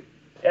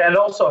 And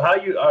also,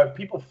 are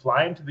people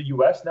flying to the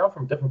U.S. now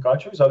from different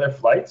countries? Are there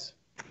flights?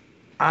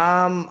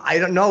 I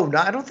don't know. No,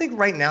 I don't think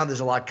right now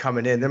there's a lot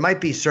coming in. There might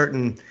be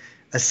certain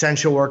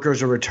essential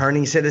workers or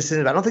returning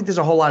citizens. I don't think there's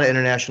a whole lot of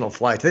international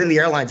flights. I think the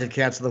airlines had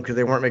canceled them because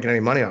they weren't making any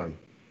money on them.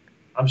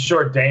 I'm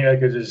sure Dana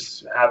could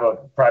just have a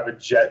private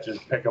jet,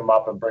 just pick them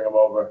up and bring them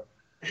over.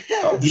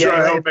 I'm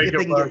sure he'll make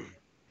it work.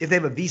 If they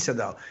have a visa,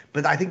 though.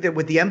 But I think that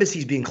with the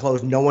embassies being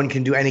closed, no one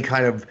can do any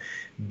kind of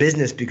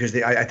business because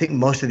I think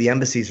most of the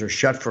embassies are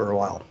shut for a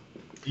while.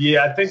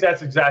 Yeah, I think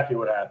that's exactly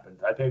what happened.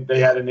 I think they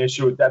had an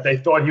issue with that. They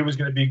thought he was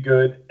going to be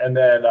good, and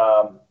then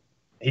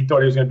he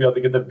thought he was going to be able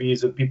to get the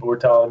visa. People were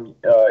telling him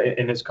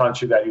in his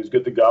country that he was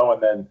good to go,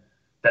 and then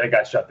it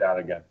got shut down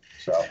again.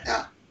 So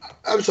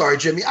I'm sorry,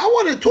 Jimmy. I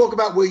want to talk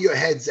about where your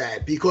head's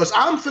at because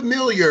I'm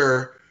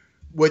familiar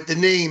with the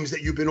names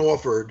that you've been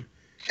offered,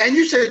 and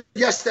you said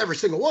yes to every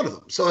single one of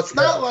them. So it's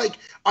not like,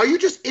 are you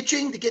just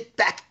itching to get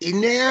back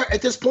in there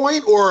at this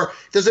point, or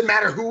does it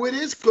matter who it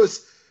is?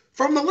 Because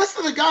from the list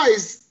of the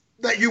guys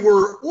that you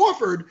were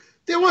offered,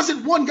 there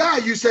wasn't one guy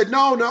you said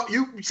no.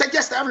 You said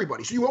yes to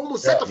everybody. So you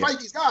almost set to fight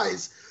these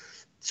guys.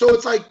 So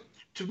it's like,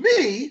 to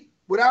me,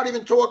 without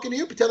even talking to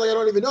you, pretend like I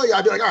don't even know you,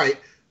 I'd be like, all right,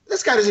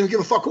 this guy doesn't even give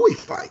a fuck who he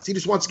fights. He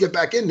just wants to get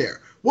back in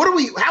there. How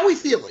are we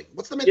feeling?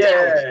 What's the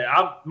mentality?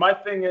 Yeah. My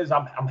thing is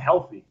I'm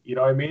healthy. You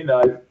know what I mean?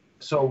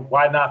 So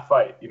why not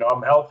fight? You know,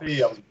 I'm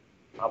healthy. I'm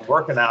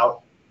working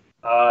out.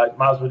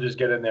 Might as well just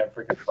get in there and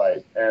freaking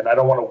fight. And I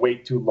don't want to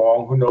wait too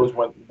long. Who knows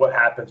what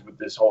happens with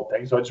this whole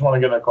thing? So I just want to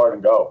get in the card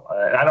and go.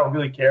 And I don't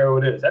really care who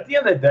it is. At the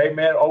end of the day,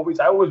 man, I always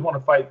want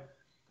to fight.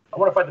 I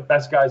want to fight the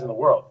best guys in the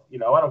world. You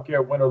know, I don't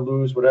care win or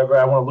lose, whatever.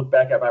 I want to look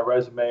back at my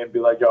resume and be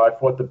like, yo, I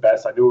fought the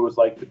best. I knew what it was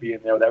like to be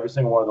in there with every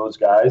single one of those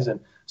guys. And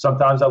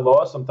sometimes I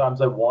lost, sometimes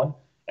I won.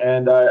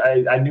 And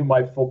I knew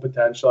my full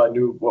potential. I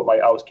knew what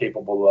I was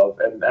capable of,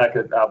 and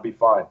I'll be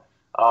fine.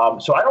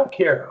 So I don't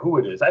care who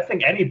it is. I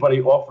think anybody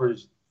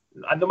offers,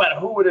 no matter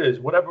who it is,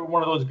 whatever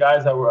one of those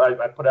guys that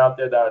I put out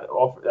there that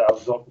I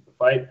was offered to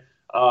fight,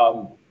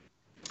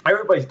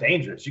 everybody's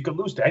dangerous. You could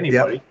lose to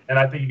anybody, and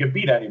I think you could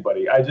beat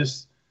anybody. I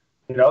just,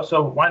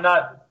 so why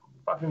not?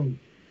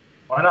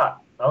 Why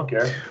not? I don't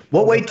care.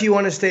 What weight do you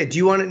want to stay at? Do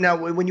you want to now?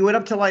 When you went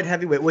up to light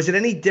heavyweight, was it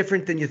any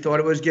different than you thought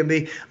it was going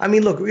to be? I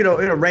mean, look,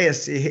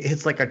 Reyes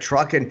hits like a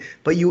truck,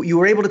 but you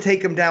were able to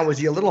take him down. Was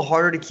he a little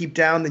harder to keep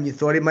down than you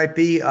thought he might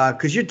be?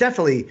 Because you're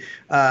definitely,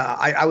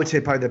 I would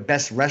say, probably the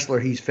best wrestler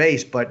he's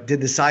faced. But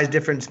did the size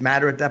difference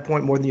matter at that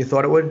point more than you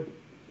thought it would?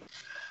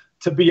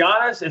 To be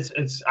honest,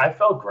 I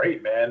felt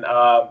great, man.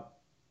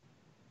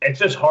 It's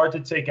just hard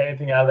to take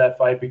anything out of that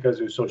fight because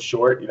it was so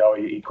short.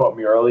 He caught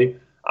me early.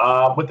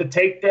 With the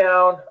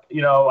takedown,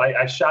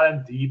 I shot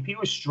him deep. He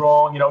was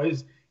strong.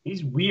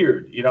 He's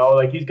weird.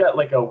 Like he's got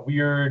like a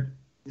weird.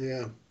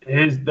 Yeah.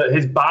 His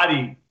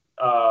body.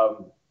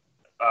 What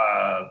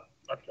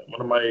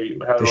am I?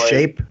 The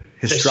shape.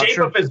 His structure. Shape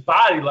of his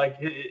body, like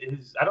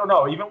his. I don't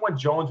know. Even when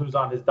Jones was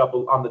on the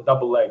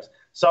double legs,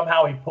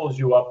 somehow he pulls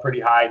you up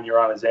pretty high and you're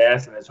on his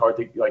ass, and it's hard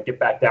to like get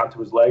back down to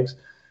his legs.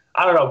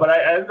 I don't know, but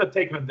I ended up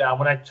taking him down.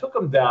 When I took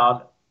him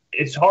down,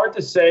 it's hard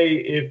to say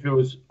if it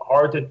was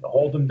hard to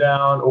hold him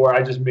down or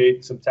I just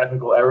made some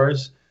technical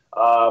errors.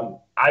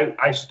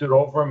 I stood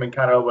over him and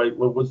kind of like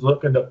was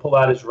looking to pull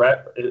out his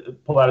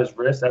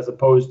wrist as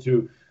opposed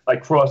to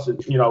like cross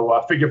it,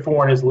 figure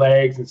four on his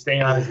legs and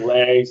staying on his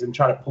legs and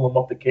trying to pull him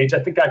up the cage. I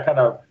think I kind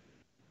of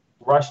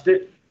rushed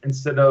it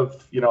instead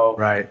of,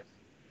 Right.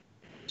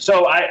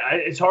 So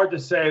it's hard to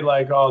say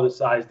like, oh, the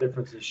size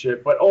difference is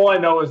shit. But all I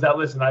know is that,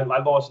 listen, I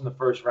lost in the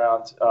first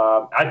round.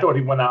 I thought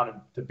he went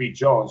out to beat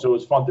Jones, so it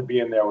was fun to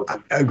be in there with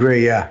him. I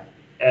agree, yeah.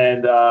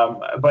 And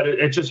but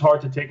it's just hard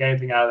to take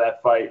anything out of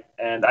that fight.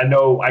 And I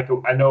know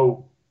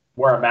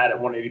where I'm at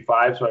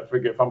 185, so I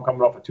figure if I'm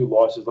coming off of 2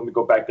 losses, let me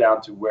go back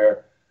down to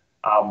where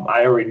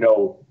I already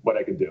know what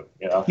I can do.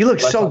 You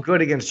look so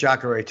good against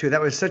Jacare too.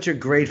 That was such a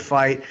great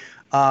fight.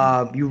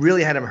 You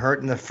really had him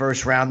hurt in the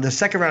first round. The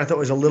second round I thought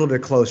was a little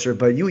bit closer,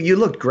 but you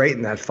looked great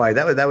in that fight.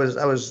 That was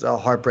a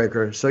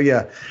heartbreaker. So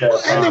yeah.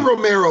 And the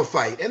Romero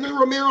fight,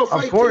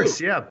 of course,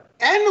 too. Yeah.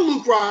 And the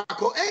Luke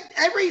Rockhold.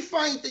 Every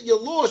fight that you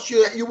lost,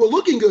 you were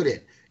looking good in.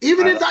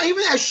 Even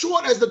as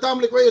short as the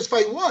Dominic Reyes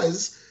fight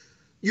was,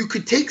 you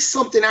could take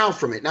something out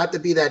from it. Not to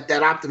be that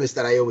optimist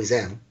that I always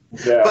am.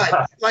 Yeah.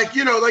 But like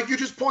you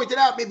just pointed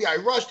out, maybe I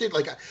rushed it.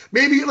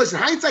 Listen,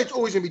 hindsight's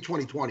always gonna be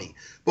 20/20.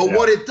 But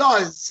what it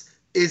does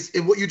is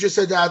what you just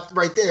said that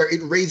right there,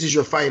 it raises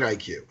your fight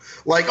IQ.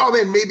 Like, oh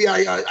man, maybe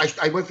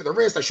I went for the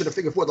wrist, I should have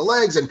figured for the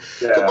legs. And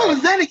well,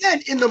 then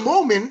again, in the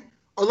moment,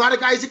 a lot of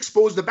guys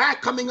expose the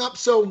back coming up,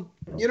 so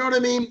you know what I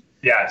mean?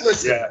 Yes.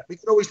 Listen, we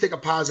can always take a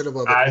positive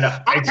of it. I know.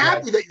 I'm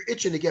happy that you're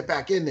itching to get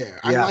back in there.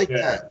 I like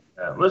that.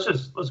 Yeah.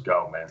 Let's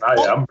go, man.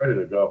 I'm ready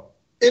to go.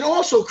 And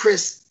also,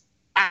 Chris,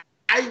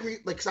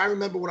 because I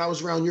remember when I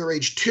was around your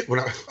age too.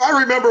 I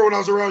remember when I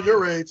was around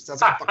your age.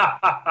 That's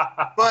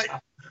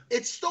but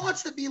it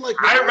starts to be like.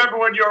 I remember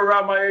when you were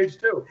around my age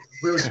too.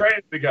 We were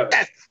training together.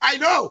 Yes, I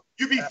know.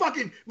 You'd be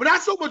fucking, but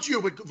not so much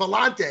you, but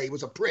Vellante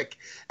was a prick.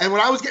 And when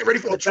I was getting ready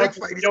for the trick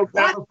fight, he's like,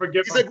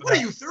 "What are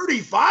you,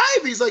 35?"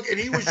 He's like, and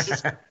he was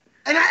just.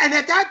 And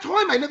at that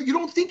time, you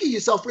don't think of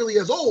yourself really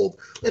as old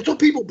until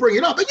people bring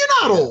it up, and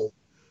you're not old.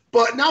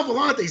 But now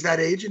Vellante's that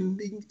age, and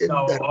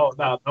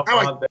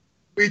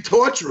we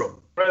torture him.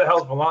 Where the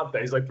hell's Vellante?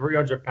 He's like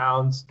 300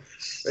 pounds.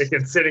 Like,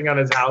 sitting on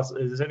his house,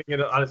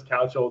 sitting on his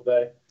couch all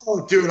day.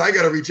 Oh, dude, I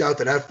got to reach out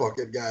to that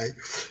fucking guy.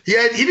 He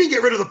didn't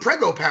get rid of the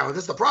Prego pound.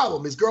 That's the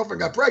problem. His girlfriend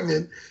got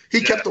pregnant.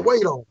 He kept the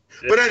weight on.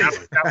 But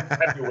anyway. Now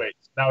heavyweight.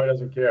 Now he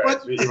doesn't care.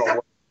 But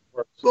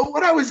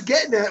what I was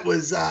getting at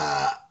was,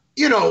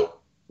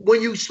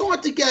 when you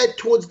start to get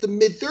towards the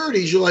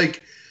mid-30s, you're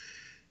like,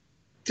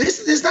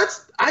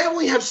 I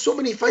only have so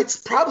many fights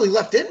probably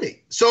left in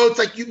me. So it's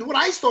like, what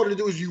I started to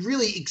do is you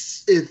really,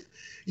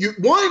 you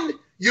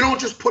don't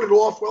just put it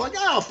off. We're like,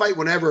 I'll fight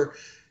whenever.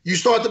 You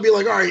start to be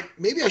like, all right,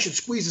 maybe I should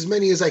squeeze as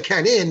many as I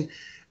can in.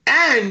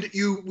 And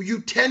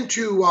you tend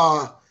to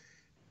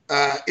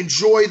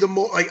enjoy the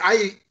more, like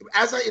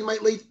in my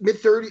mid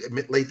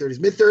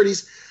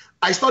 30s,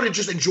 I started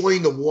just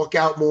enjoying the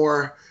walkout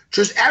more,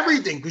 just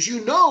everything. Because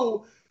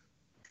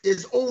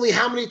is only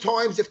how many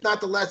times, if not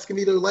the last, can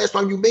be the last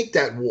time you make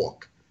that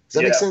walk. Does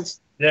that make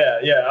sense? Yeah.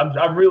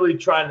 I'm really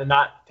trying to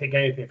not take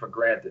anything for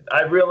granted.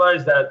 I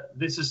realize that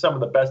this is some of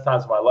the best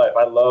times of my life.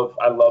 I love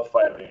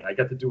fighting. I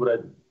get to do what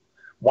I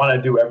want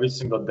to do every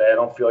single day. I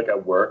don't feel like I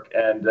work,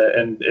 and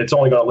it's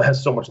only going to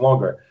last so much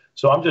longer.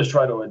 So I'm just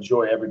trying to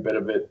enjoy every bit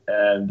of it.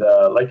 And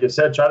like you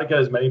said, try to get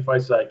as many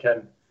fights as I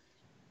can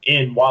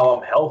in while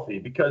I'm healthy,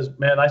 because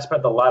man, I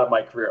spent a lot of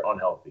my career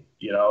unhealthy,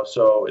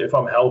 so if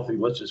I'm healthy,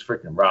 let's just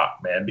freaking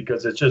rock, man,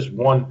 because it's just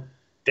one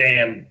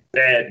damn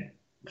bad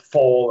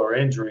fall or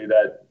injury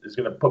that is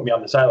going to put me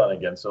on the sideline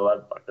again. So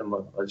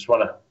I just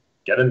want to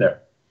get in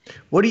there.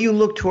 What do you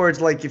look towards,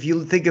 like, if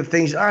you think of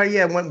things,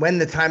 when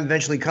the time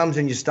eventually comes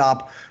and you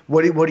stop,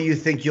 what do you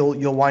think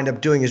you'll wind up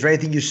doing? Is there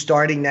anything you're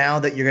starting now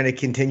that you're going to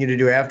continue to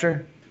do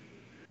after?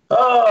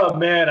 Oh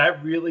man, I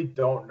really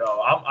don't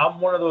know. I'm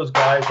one of those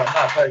guys. I'm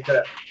not very good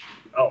at.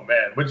 Oh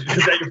man, is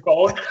that your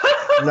phone?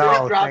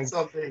 No, dropped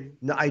something.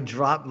 No, I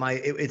dropped my.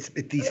 It's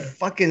these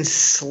fucking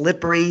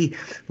slippery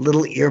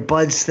little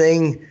earbuds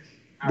thing.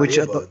 Which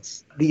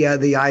earbuds. the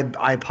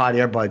iPod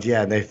earbuds,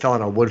 yeah, they fell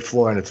on a wood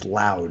floor and it's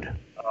loud.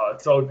 Oh,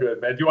 it's so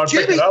good, man. Do you want to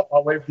pick it up?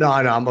 I'll wait for No,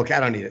 I'm okay. I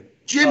don't need it.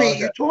 Jimmy, Oh, okay.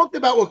 you talked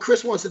about what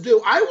Chris wants to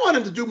do. I want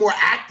him to do more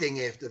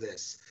acting after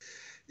this.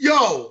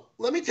 Yo,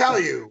 let me tell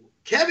you,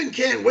 Kevin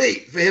can't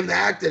wait for him to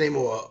act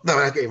anymore. No,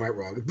 that came right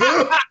wrong.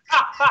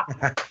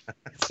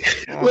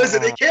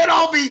 Listen, they can't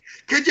all be.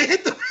 Could you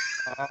hit the?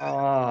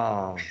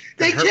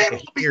 They can't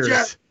all be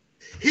Jeff.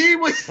 He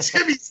was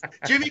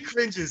Jimmy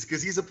cringes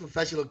because he's a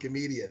professional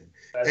comedian,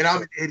 and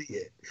I'm an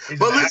idiot.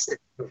 But listen,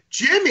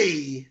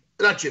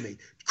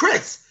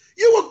 Chris,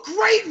 you were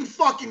great in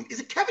fucking. Is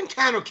it Kevin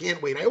Can or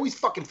Can't Wait? I always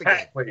fucking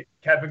forget. Wait,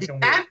 Kevin can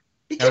wait.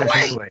 He can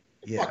wait.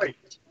 Yeah.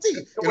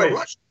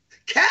 Rush.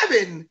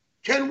 Kevin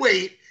can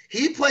wait.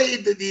 He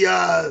played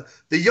the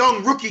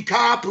young rookie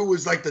cop who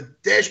was like the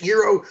dashing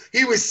hero.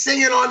 He was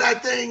singing on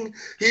that thing.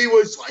 He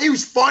was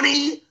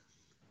funny.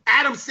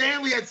 Adam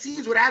Sandler had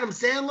scenes with Adam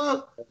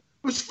Sandler. It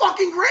was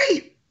fucking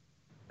great.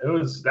 That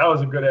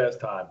was a good ass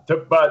time.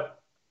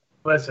 But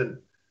listen,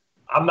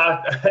 I'm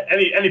not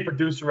any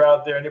producer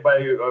out there,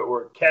 anybody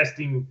or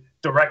casting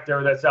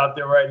director that's out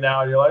there right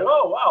now, and you're like,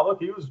 oh wow,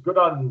 look, he was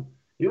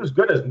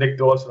good as Nick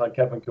Dawson on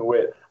Kevin Can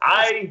Wait.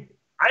 I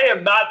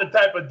am not the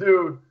type of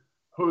dude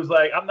who's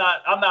like, I'm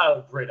not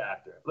a great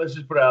actor. Let's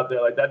just put it out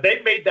there like that.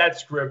 They made that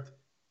script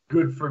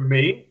good for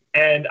me,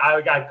 and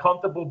I got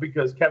comfortable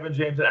because Kevin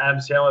James and Adam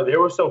Sandler, they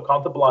were so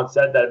comfortable on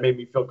set that it made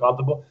me feel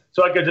comfortable.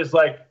 So I could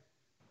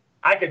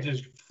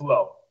just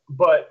flow.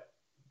 But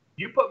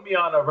you put me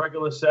on a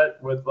regular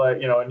set with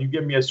and you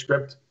give me a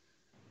script,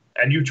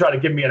 and you try to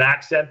give me an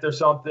accent or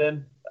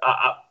something.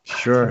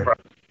 Sure.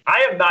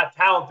 I am not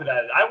talented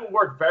at it. I will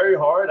work very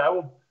hard. I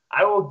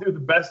will do the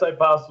best I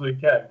possibly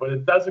can, but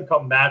it doesn't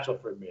come natural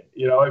for me.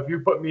 If you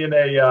put me in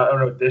an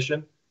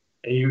audition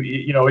and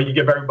you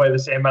give everybody the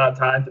same amount of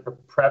time to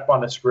prep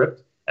on a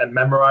script and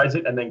memorize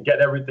it and then get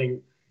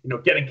everything,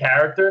 get in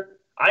character,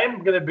 I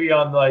am going to be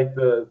on like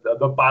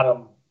the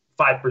bottom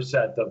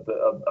 5%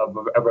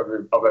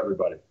 of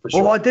everybody for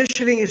sure. Well,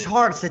 auditioning is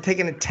hard. It's like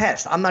taking a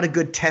test. I'm not a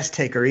good test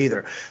taker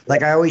either.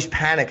 Like I always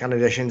panic on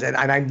auditions, and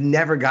I've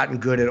never gotten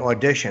good at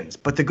auditions.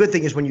 But the good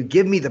thing is when you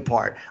give me the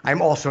part,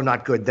 I'm also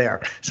not good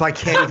there. So I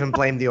can't even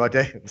blame the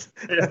auditions.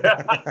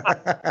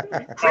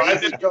 I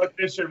did an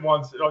audition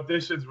once.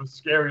 Auditions was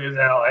scary as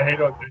hell. I hate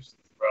auditions,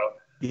 bro.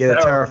 Yeah,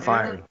 they're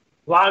terrifying.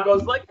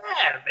 Lago's like,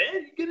 yeah,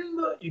 man,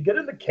 you get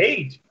in the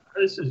cage.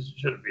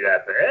 Shouldn't be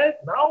that bad.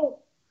 No.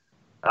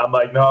 I'm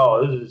like,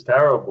 no, this is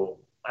terrible.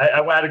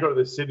 I had to go to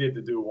the city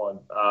to do one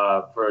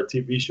for a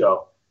TV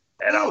show,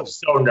 and I was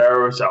so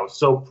nervous. I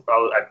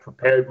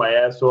prepared my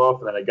ass off,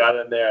 and then I got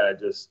in there. And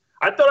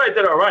I thought I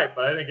did all right,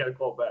 but I didn't get a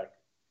call back.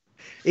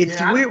 It's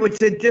weird.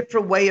 It's a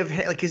different way of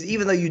because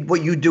even though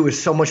what you do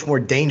is so much more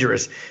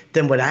dangerous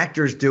than what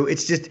actors do,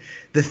 it's just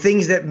the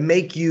things that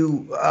make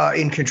you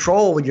in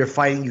control when you're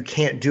fighting you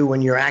can't do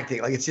when you're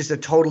acting. Like it's just a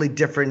totally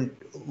different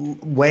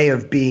way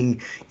of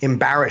being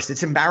embarrassed.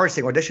 It's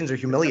embarrassing. Auditions are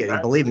humiliating.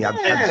 Believe me.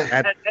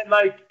 And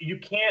like you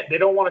can't. They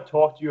don't want to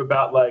talk to you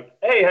about like,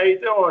 hey, how you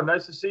doing?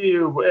 Nice to see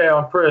you. Hey,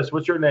 I'm Chris.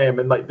 What's your name?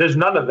 And like, there's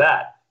none of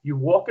that. You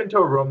walk into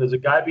a room, there's a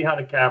guy behind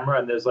a camera,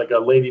 and there's like a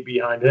lady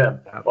behind him.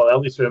 Well, at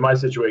least in my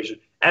situation.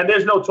 And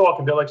there's no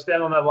talking. They're like,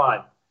 stand on that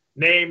line.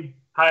 Name,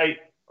 height,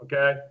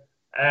 okay,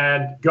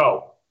 and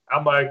go.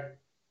 I'm like,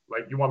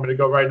 you want me to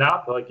go right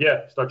now? They're like,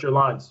 yeah, start your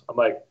lines. I'm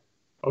like,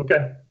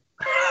 okay.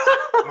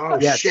 Oh,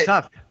 yeah, shit. It's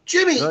tough.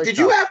 Jimmy, Really did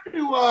tough.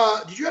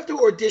 you have to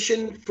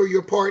audition for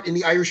your part in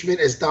The Irishman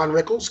as Don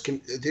Rickles?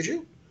 Did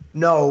you?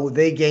 No,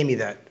 they gave me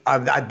that,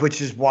 which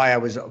is why I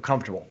was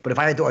comfortable. But if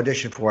I had to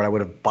audition for it, I would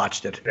have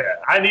botched it. Yeah,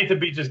 I need to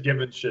be just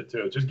given shit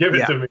too. Just give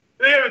it to me.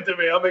 Give it to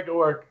me. I'll make it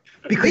work.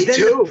 Because Me then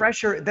too. the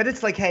pressure, then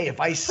it's like, hey, if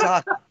I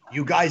suck,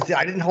 you guys,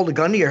 I didn't hold a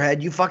gun to your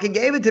head. You fucking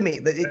gave it to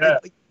me.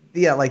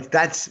 Like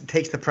that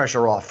takes the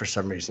pressure off for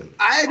some reason.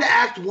 I had to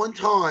act one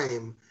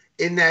time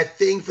in that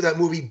thing for that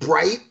movie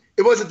Bright.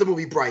 It wasn't the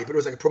movie Bright, but it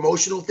was like a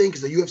promotional thing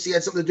because the UFC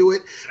had something to do with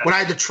it. When I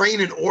had to train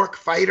an orc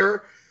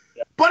fighter.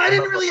 But I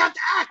didn't really have to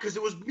act because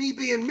it was me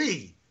being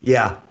me.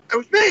 Yeah. It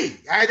was me.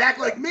 I had to act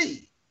like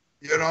me,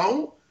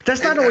 But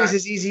that's not always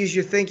as easy as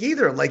you think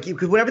either. Like,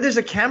 because whenever there's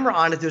a camera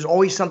on it, there's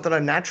always something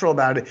unnatural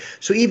about it.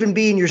 So even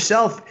being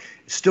yourself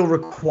still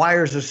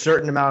requires a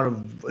certain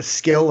amount of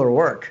skill or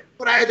work.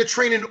 But I had to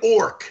train an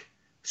orc.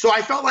 So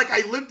I felt like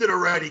I lived it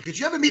already. Could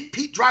you ever meet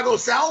Pete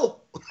Dragosel?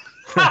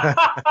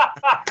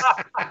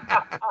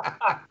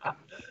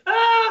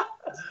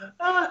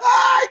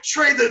 I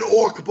trained an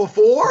orc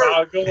before.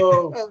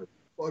 Drago.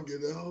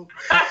 Fucking hell.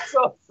 That's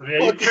so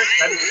sweet.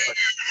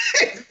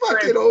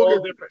 Fucking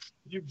ogre.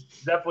 You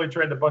definitely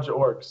trained a bunch of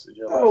orcs.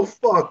 Oh,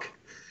 fuck.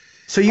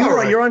 So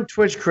you're on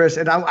Twitch, Chris,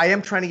 and I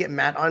am trying to get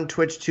Matt on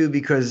Twitch too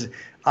because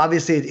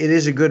obviously it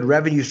is a good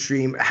revenue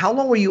stream. How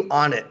long were you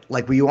on it?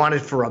 Like, were you on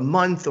it for a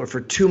month or for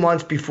 2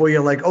 months before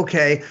you're like,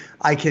 okay,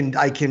 I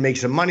can make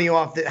some money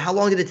off it? How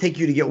long did it take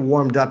you to get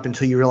warmed up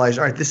until you realized,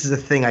 all right, this is a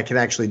thing I can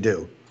actually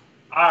do?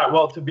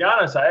 Well, to be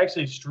honest, I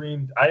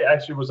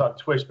actually was on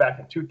Twitch back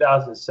in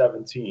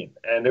 2017,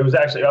 and it was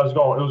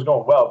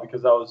going well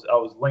because I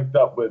was linked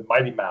up with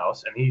Mighty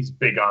Mouse, and he's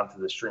big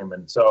onto the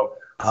streaming. So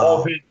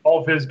all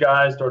of his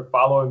guys started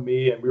following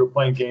me, and we were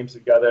playing games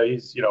together.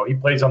 He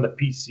plays on the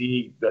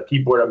PC, the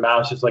keyboard and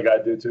mouse, just like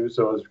I do too.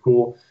 So it was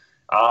cool.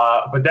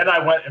 But then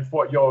I went and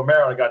fought Yo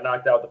Romero and got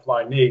knocked out with the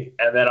flying knee,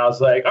 and then I was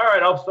like, all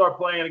right, I'll start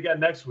playing again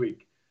next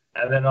week.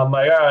 And then I'm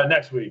like, all right,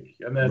 next week.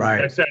 And then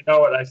next thing I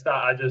know it,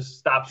 I just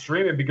stopped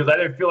streaming because I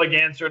didn't feel like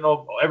answering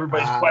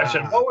everybody's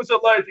question. What was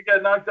it like to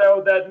get knocked out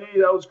with that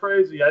knee? That was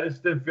crazy. I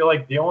just didn't feel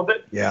like dealing with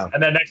it. Yeah.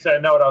 And then next thing I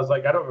know it, I was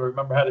like, I don't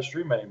remember how to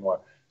stream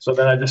anymore. So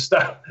then I just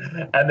stopped.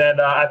 And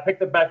then I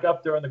picked it back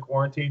up during the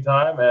quarantine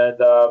time,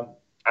 and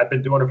I've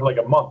been doing it for like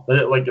a month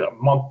today, like a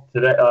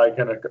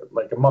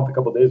month a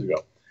couple of days ago.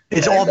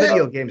 It's all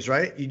video games,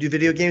 right? You do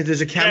video games.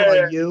 There's a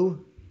camera on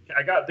you.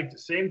 I got the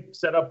same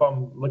setup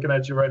I'm looking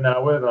at you right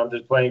now with, and I'm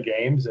just playing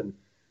games, and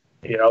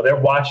they're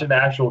watching the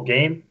actual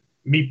game,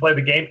 me play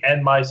the game,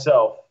 and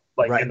myself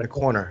like right in the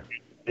corner.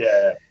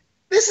 Yeah.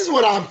 This is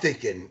what I'm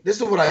thinking. This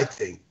is what I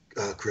think,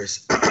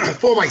 Chris,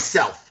 for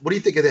myself. What do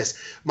you think of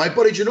this? My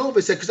buddy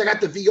Genova said, because I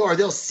got the VR,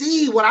 they'll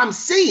see what I'm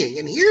seeing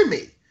and hear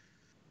me,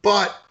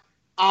 but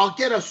I'll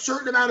get a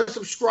certain amount of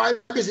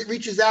subscribers. It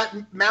reaches that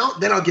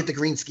amount, then I'll get the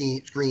green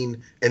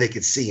screen, and they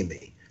can see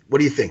me. What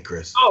do you think,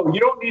 Chris? Oh,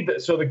 you don't need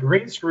that. So the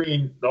green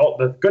screen,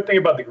 the good thing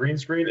about the green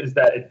screen is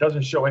that it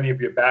doesn't show any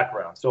of your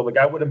background. So like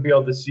I wouldn't be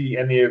able to see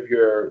any of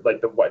your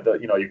like the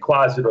your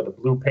closet or the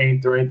blue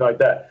paint or anything like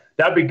that.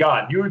 That'd be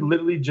gone. You would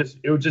literally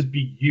it would just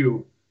be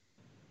you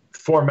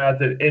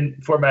formatted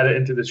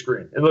into the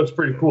screen. It looks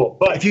pretty cool.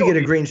 But if you get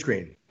a green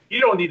screen,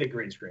 you don't need a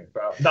green screen,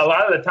 bro. Now, a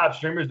lot of the top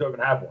streamers don't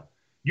even have one.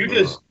 You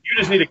just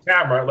need a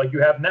camera like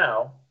you have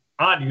now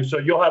on you, so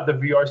you'll have the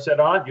VR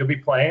set on, you'll be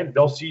playing,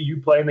 they'll see you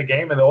playing the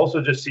game, and they'll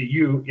also just see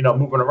you,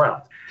 moving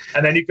around.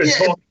 And then you can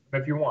talk to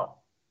them if you want.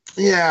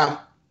 Yeah,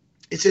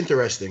 it's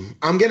interesting.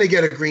 I'm going to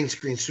get a green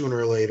screen sooner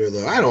or later,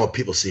 though. I don't want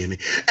people seeing me.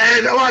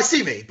 And, I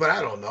see me, but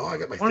I don't know. I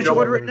got my. Why don't you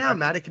order it now,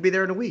 Matt? It could be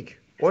there in a week.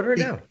 Order it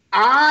now.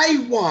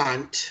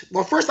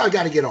 First I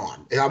got to get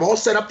on. And I'm all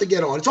set up to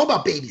get on. It's all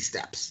about baby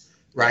steps,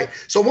 right?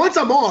 So once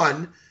I'm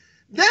on,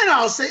 then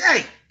I'll say,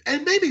 hey,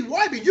 and maybe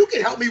YB, you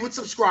can help me with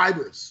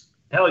subscribers.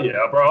 Hell yeah,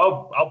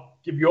 bro. I'll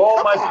give you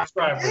all my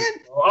subscribers.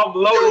 I'm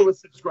loaded with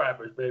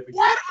subscribers, baby.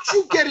 Why don't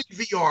you get in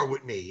VR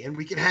with me and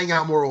we can hang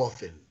out more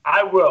often?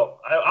 I will.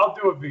 I'll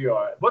do a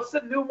VR. What's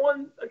the new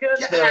one again?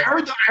 Yeah,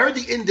 I heard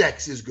the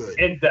Index is good.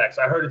 Index.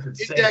 I heard it's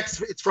insane.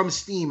 Index, it's from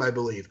Steam, I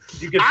believe.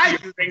 You can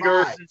see your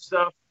fingers and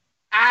stuff.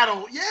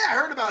 I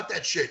heard about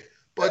that shit.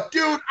 But,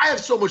 dude, I have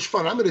so much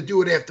fun. I'm going to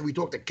do it after we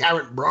talk to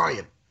Karen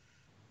Bryan.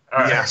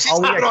 All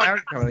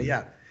right.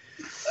 Yeah.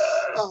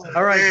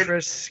 All right,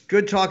 Chris.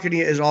 Good talking to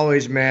you as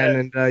always,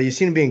 man. And you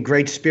seem to be in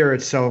great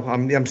spirits. So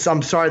I'm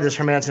sorry this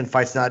Hermansson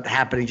fight's not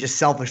happening. Just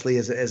selfishly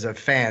as a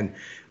fan,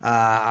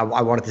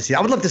 I wanted to see.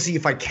 I would love to see you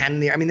fight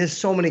Kennedy. I mean, there's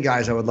so many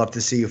guys I would love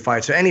to see you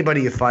fight. So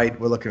anybody you fight,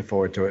 we're looking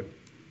forward to it.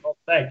 Well,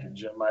 thank you,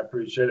 Jim. I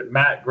appreciate it.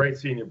 Matt, great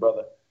seeing you,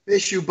 brother.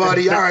 Miss you,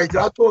 buddy. All right,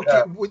 I'll talk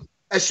to you.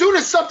 As soon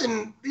as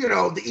something,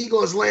 the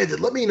eagle has landed,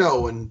 let me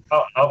know. And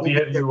I'll be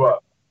hitting you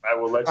up. I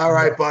will let you know. All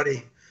right,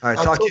 buddy. All right,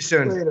 talk to you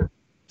soon. Later.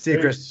 See you,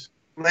 Chris.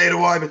 Later,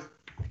 Wyman.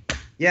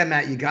 Yeah,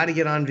 Matt, you got to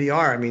get on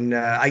VR. I mean,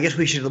 I guess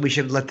we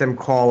should let them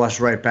call us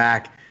right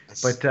back.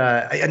 But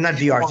not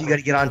VR. You got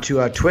to get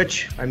onto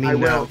Twitch. I mean, I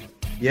will.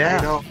 Yeah.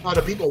 I know. No,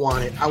 the people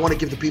want it. I want to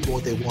give the people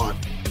what they want.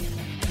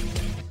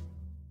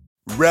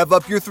 Rev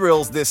up your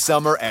thrills this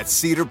summer at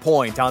Cedar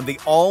Point on the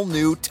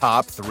all-new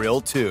Top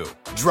Thrill 2.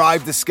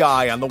 Drive the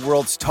sky on the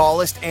world's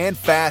tallest and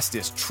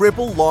fastest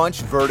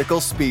triple-launch vertical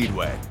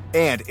speedway.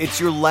 And it's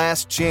your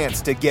last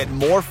chance to get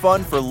more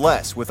fun for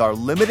less with our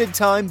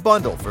limited-time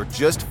bundle for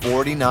just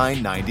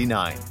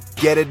 $49.99.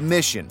 Get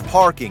admission,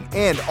 parking,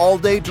 and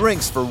all-day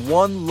drinks for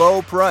one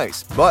low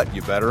price. But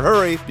you better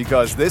hurry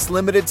because this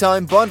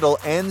limited-time bundle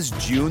ends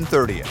June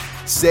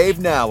 30th. Save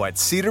now at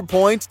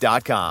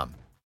cedarpoint.com.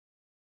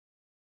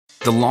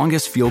 The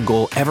longest field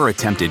goal ever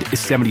attempted is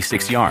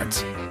 76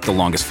 yards. The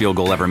longest field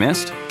goal ever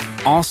missed?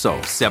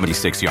 Also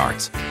 76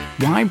 yards.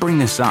 Why bring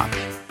this up?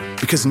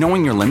 Because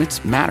knowing your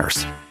limits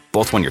matters,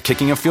 both when you're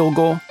kicking a field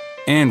goal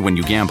and when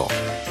you gamble.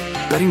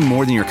 Betting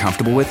more than you're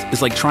comfortable with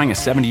is like trying a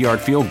 70-yard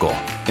field goal.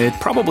 It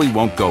probably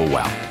won't go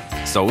well.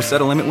 So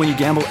set a limit when you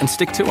gamble and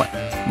stick to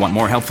it. Want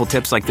more helpful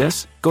tips like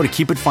this? Go to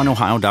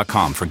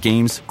keepitfunohio.com for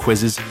games,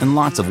 quizzes, and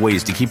lots of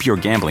ways to keep your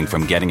gambling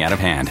from getting out of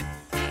hand.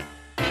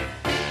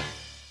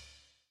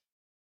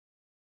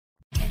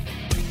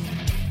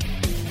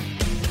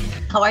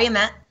 How are you,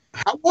 Matt?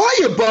 How are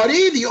you,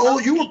 buddy?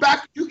 You were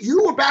back.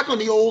 You were back on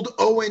the old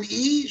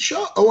O&E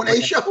show.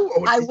 O&A show.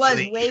 I was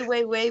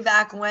way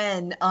back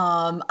when.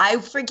 I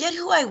forget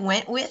who I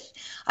went with.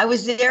 I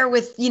was there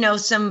with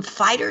some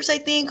fighters, I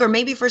think, or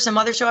maybe for some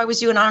other show I was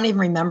doing. I don't even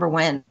remember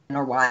when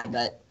or why,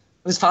 but it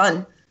was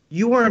fun.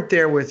 You weren't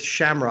there with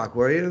Shamrock,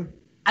 were you?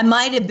 I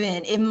might have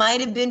been. It might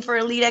have been for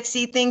Elite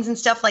XC things and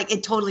stuff. Like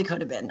it totally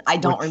could have been. I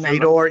don't remember.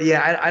 Fedor,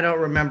 yeah, I don't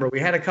remember. We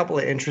had a couple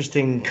of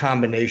interesting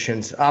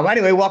combinations.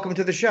 Anyway, welcome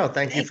to the show.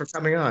 Thank you for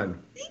coming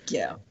on. Thank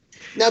you.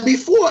 Now,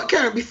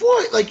 Karen,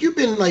 like you've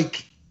been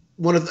like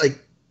one of like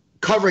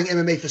covering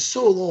MMA for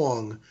so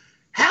long.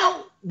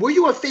 How were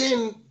you a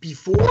fan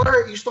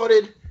before you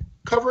started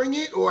covering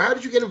it, or how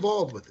did you get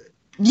involved with it?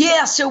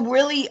 Yeah, so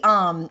really,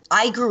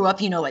 I grew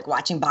up, like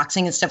watching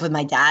boxing and stuff with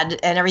my dad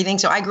and everything.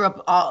 So I grew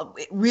up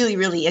really,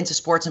 really into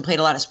sports and played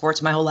a lot of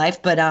sports my whole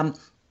life. But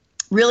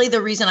really,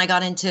 the reason I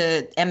got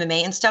into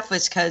MMA and stuff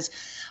was because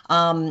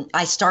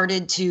I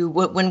started to,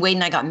 when Wade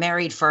and I got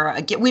married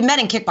we met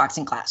in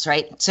kickboxing class,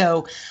 right?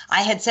 So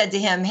I had said to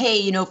him,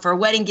 hey, for a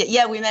wedding gift,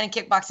 we met in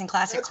kickboxing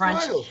class at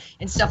Crunch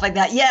and stuff like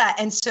that. Yeah.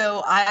 And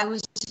so I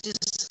was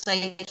just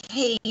like,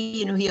 hey,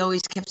 he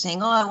always kept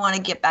saying, oh, I want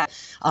to get back,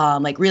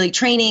 like really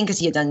training because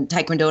he had done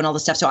Taekwondo and all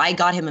this stuff. So I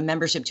got him a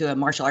membership to a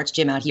martial arts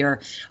gym out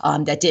here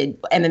that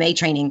did MMA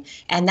training.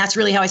 And that's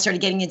really how I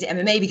started getting into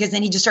MMA, because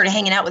then he just started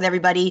hanging out with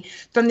everybody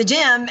from the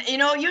gym,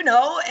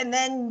 and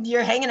then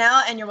you're hanging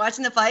out and you're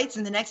watching the fights.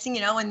 And the next thing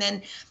you know, and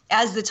then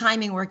as the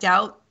timing worked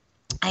out,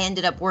 I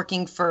ended up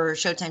working for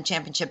Showtime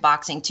Championship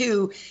Boxing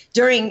too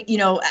during,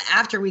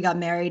 after we got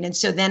married. And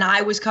so then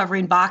I was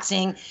covering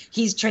boxing,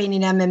 he's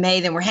training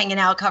MMA, then we're hanging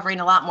out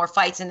covering a lot more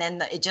fights. And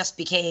then it just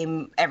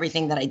became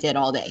everything that I did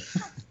all day.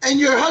 And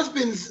your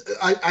husband's,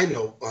 I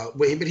know,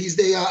 Wayne, but he's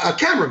the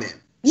cameraman.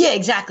 Yeah,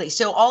 exactly.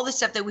 So all the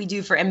stuff that we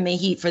do for MMA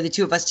Heat for the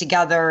two of us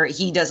together,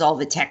 he does all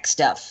the tech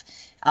stuff.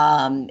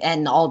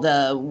 And all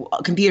the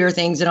computer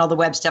things and all the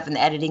web stuff and the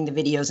editing, the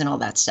videos and all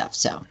that stuff.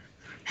 So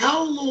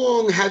how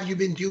long have you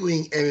been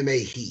doing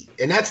MMA Heat?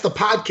 And that's the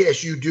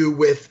podcast you do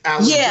with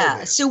Alan. Yeah.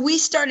 Gomez. So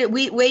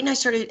Wade and I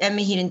started MMA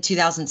Heat in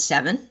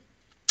 2007.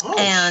 Oh,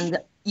 and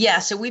yeah,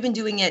 so we've been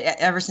doing it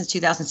ever since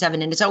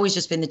 2007, and it's always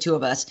just been the two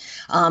of us.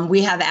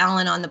 We have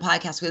Alan on the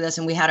podcast with us,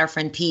 and we had our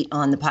friend Pete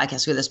on the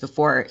podcast with us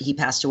before he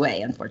passed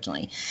away,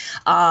 unfortunately.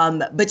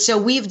 But so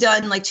we've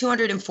done like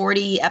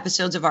 240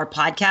 episodes of our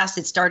podcast.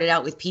 It started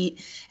out with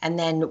Pete, and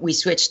then we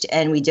switched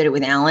and we did it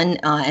with Alan.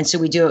 And so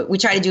we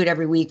try to do it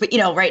every week. But,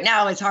 right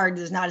now it's hard.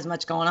 There's not as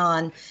much going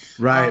on.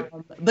 Right.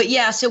 But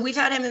yeah, so we've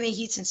had MMA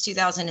Heat since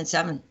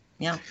 2007.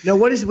 Yeah. Now,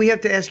 we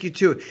have to ask you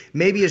too,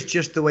 maybe it's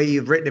just the way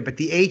you've written it, but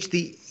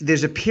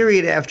there's a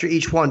period after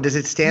each one. Does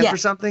it stand for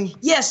something?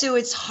 Yeah. So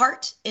it's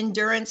heart,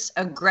 endurance,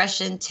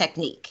 aggression,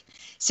 technique.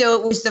 So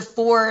it was the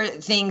four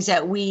things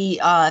that we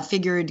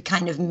figured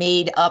kind of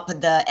made up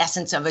the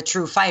essence of a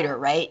true fighter,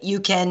 right?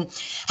 You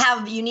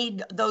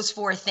need those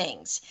four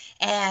things.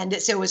 And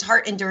so it was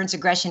heart, endurance,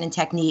 aggression, and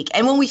technique.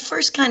 And when we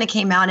first kind of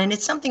came out, and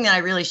it's something that I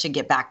really should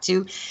get back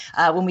to,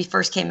 when we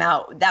first came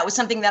out, that was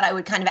something that I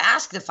would kind of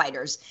ask the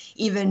fighters,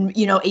 even,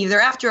 either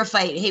after a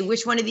fight, hey,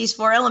 which one of these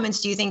four elements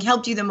do you think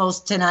helped you the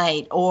most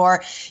tonight?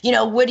 Or,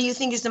 what do you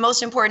think is the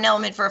most important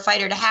element for a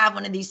fighter to have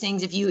one of these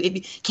things?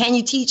 Can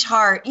you teach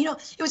heart?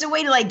 It was a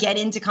way to like get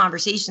into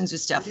conversations with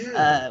stuff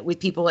with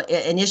people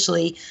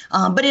initially,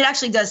 but it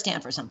actually does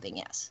stand for something.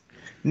 Yes.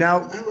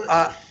 Now,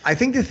 I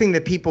think the thing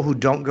that people who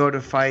don't go to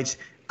fights,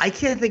 I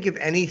can't think of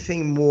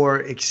anything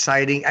more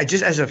exciting.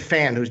 Just as a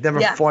fan who's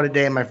never fought a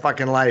day in my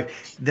fucking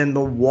life, than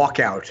the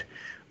walkout.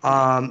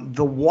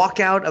 The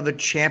walkout of a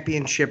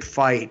championship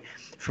fight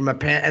from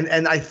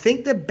and I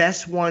think the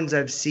best ones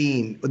I've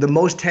seen, the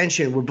most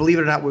tension, were, believe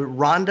it or not, were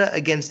Ronda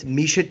against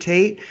Miesha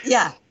Tate.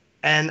 Yeah.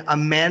 And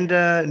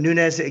Amanda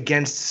Nunes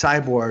against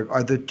Cyborg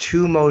are the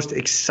two most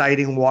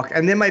exciting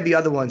and there might be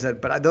other ones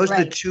but those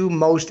are the two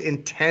most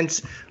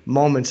intense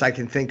moments I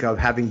can think of,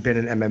 having been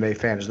an MMA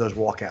fan, is those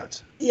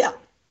walkouts. Yeah.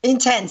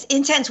 Intense.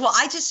 Well,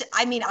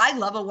 I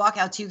love a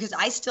walkout too, because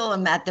I still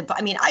am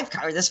I've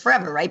covered this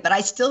forever, right? But I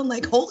still am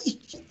like,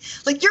 holy,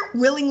 like you're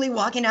willingly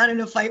walking out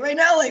in a fight right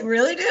now? Like,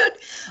 really, dude?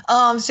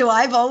 So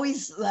I've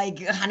always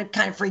like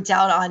kind of freaked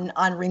out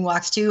on ring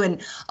walks too.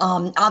 And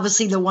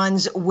obviously the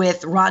ones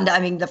with Ronda,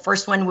 the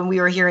first one when we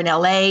were here in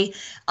LA,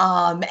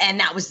 and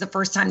that was the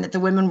first time that the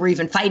women were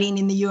even fighting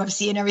in the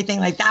UFC and everything,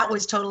 like that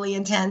was totally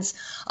intense.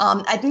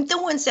 I think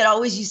the ones that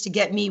always used to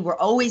get me were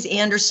always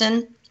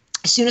Anderson.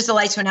 As soon as the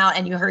lights went out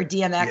and you heard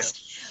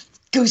DMX,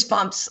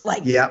 goosebumps,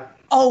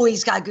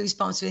 always got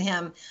goosebumps with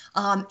him.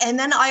 And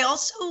then I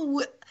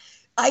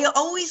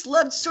always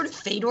loved sort of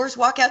Fedor's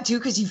walkout too,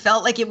 because you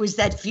felt like it was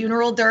that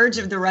funeral dirge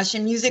of the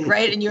Russian music,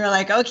 right? And you were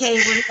like, okay,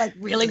 we're like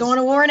really going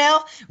to war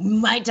now. We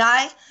might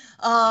die.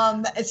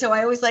 So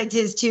I always liked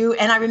his too.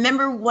 And I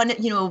remember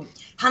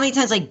how many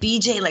times like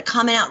BJ like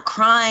coming out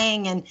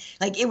crying, and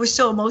like it was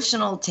so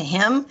emotional to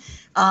him.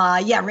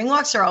 Ring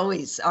walks are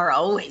always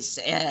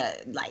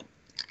like,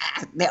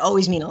 they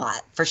always mean a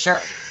lot, for sure.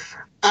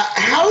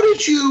 How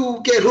did you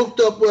get hooked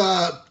up?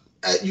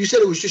 You said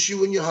it was just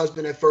you and your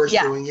husband at first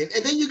doing it,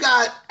 and then you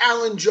got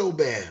Alan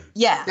Jouban.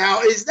 Yeah. Now,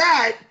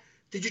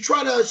 did you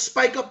try to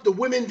spike up the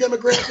women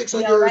demographics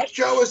on your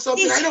show or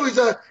something? I know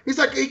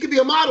he could be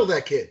a model,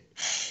 that kid.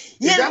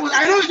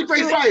 I know he's a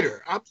great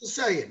fighter. I'm just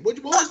saying. What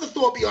was the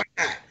thought behind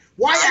that?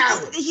 Why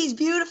Alan? He's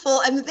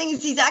beautiful, and the thing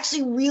is, he's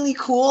actually really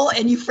cool.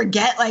 And you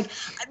forget, like,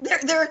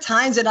 there are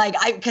times that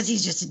because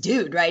he's just a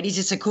dude, right? He's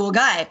just a cool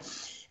guy.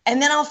 And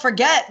then I'll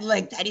forget,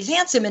 like, that he's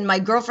handsome. And my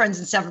girlfriends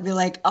and stuff will be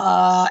like,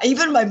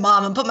 even my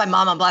mom, and put my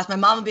mom on blast. My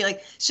mom will be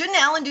like, shouldn't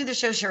Alan do the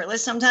show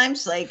shirtless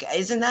sometimes? Like,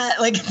 isn't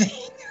that like a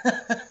thing?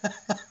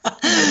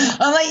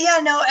 I'm like, yeah,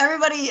 no,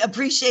 everybody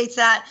appreciates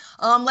that.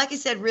 Like I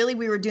said, really,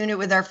 we were doing it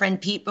with our friend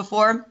Pete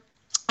before.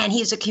 And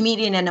he's a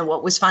comedian, and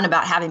what was fun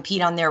about having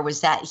Pete on there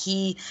was that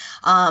he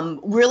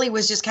really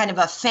was just kind of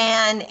a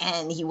fan,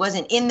 and he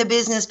wasn't in the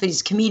business, but he's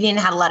a comedian,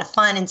 had a lot of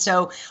fun. And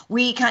so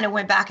we kind of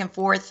went back and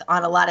forth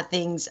on a lot of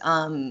things.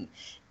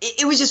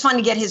 It was just fun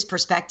to get his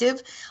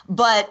perspective.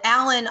 But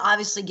Alan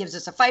obviously gives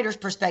us a fighter's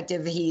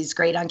perspective. He's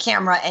great on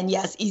camera, and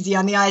yes, easy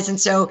on the eyes. And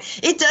so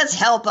it does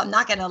help. I'm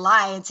not going to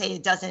lie and say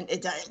it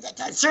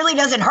certainly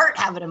doesn't hurt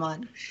having him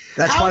on.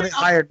 That's why they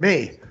hired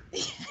me.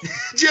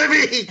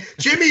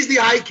 Jimmy's the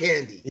eye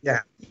candy.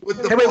 Yeah.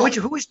 Hey, wait,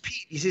 who is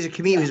Pete? He's a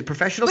comedian. He's a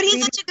professional But comedian?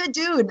 he's such a good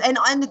dude.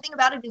 And the thing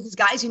about it is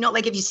guys,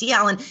 like if you see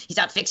Alan, he's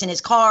out fixing his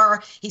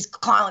car. He's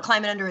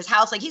climbing under his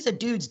house. Like, he's a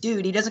dude's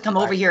dude. He doesn't come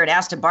over here and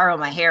ask to borrow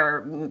my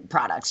hair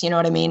products. You know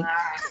what I mean?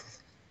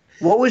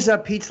 What was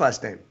Pete's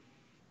last name?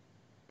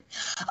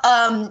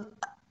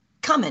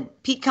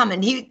 Pete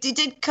Cummins. He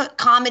did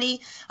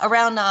comedy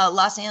around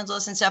Los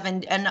Angeles and stuff.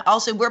 And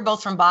also, we're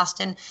both from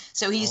Boston.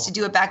 So he used to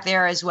do it back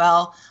there as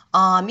well.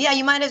 Yeah,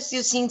 you might have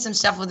seen some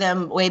stuff with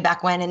him way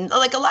back when. And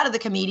like a lot of the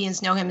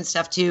comedians know him and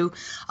stuff too.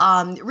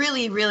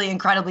 Really, really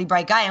incredibly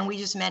bright guy. And we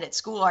just met at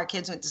school. Our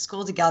kids went to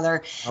school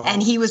together.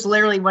 And he was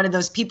literally one of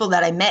those people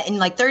that I met in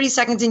like 30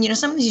 seconds. And,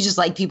 sometimes you just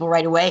like people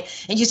right away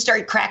and you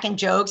start cracking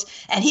jokes.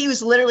 And he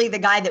was literally the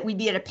guy that we'd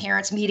be at a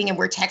parents meeting and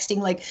we're texting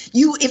like,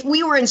 if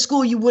we were in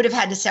school, you would have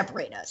had to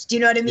separate us. Do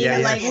you know what I mean? Yeah,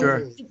 like, sure.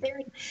 We'd sit there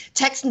and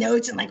text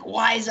notes and like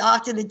wise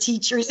off to the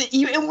teachers.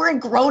 And we're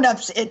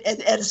grown-ups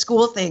at a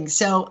school thing.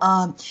 So,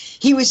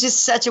 he was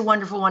just such a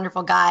wonderful,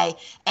 wonderful guy,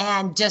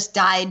 and just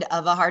died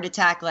of a heart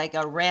attack, like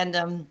a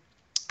random,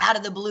 out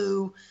of the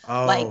blue.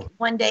 Like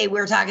one day we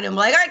were talking to him,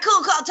 like, all right,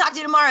 cool, I'll talk to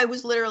you tomorrow. It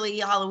was literally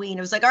Halloween.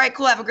 It was like, all right,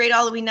 cool, have a great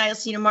Halloween night. I'll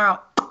see you tomorrow.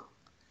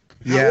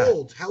 How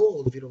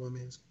old, if you don't mind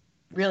me asking?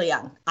 Really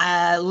young,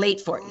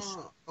 late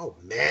 40s. Oh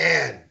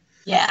man.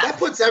 Yeah. That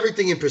puts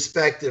everything in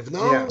perspective,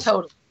 no? Yeah.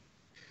 Totally.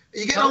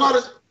 You getting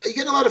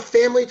a lot of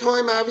family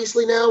time,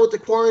 obviously, now with the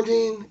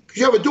quarantine? Because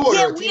you have a daughter.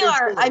 Yeah, we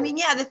are. I mean,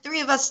 yeah, the three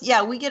of us,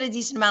 we get a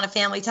decent amount of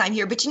family time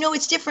here. But,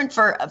 it's different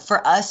for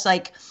us.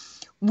 Like,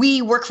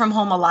 we work from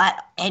home a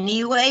lot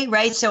anyway,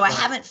 right? So I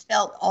haven't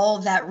felt all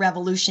of that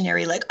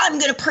revolutionary, like, I'm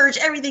going to purge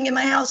everything in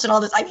my house and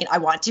all this. I mean, I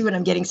want to, and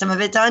I'm getting some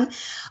of it done.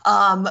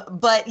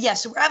 But, yeah,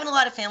 so we're having a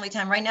lot of family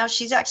time right now.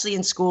 She's actually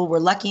in school. We're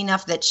lucky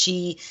enough that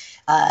she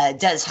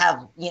does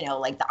have,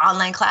 like the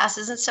online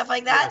classes and stuff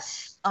like that.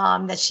 Yes.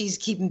 That she's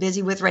keeping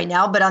busy with right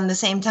now. But on the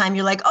same time,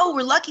 you're like, oh,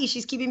 we're lucky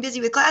she's keeping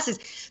busy with classes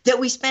that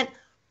we spent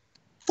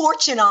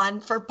fortune on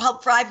for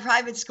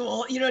private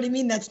school. You know what I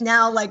mean? That's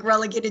now like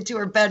relegated to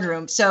her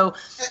bedroom. So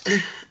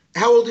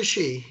how old is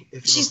she?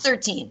 She's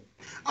 13.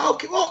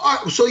 Okay.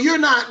 Well, so you're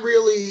not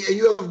really, and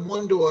you have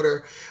one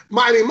daughter.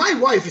 My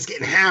wife is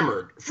getting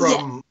hammered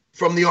from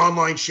the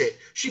online shit.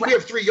 We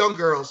have 3 young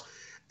girls,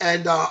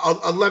 and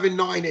 11,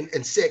 9,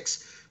 and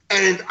 6.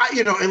 And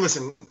and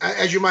listen,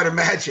 as you might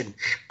imagine,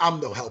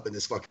 I'm no help in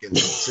this fucking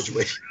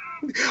situation.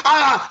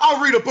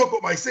 I'll read a book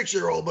with my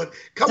 6-year-old, but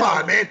come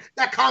on, man,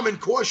 that Common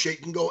Core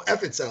shit can go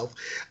F itself.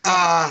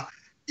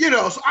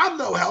 So I'm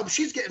no help.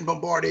 She's getting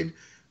bombarded.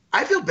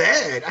 I feel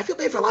bad. I feel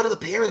bad for a lot of the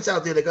parents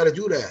out there that got to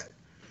do that.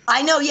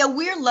 I know. Yeah,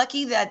 we're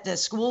lucky that the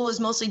school is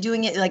mostly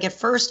doing it. Like at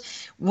first,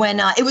 when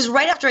it was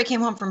right after I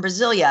came home from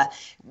Brasilia,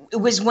 it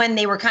was when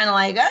they were kind of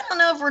like, I don't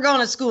know if we're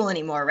going to school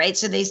anymore, right?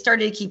 So they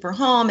started to keep her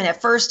home. And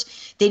at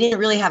first, they didn't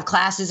really have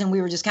classes and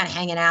we were just kind of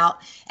hanging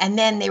out. And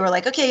then they were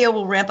like, okay,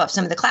 we'll ramp up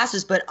some of the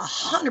classes. But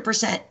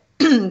 100%,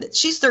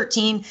 she's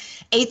 13,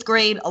 8th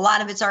grade. A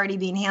lot of it's already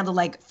being handled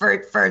like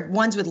for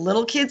ones with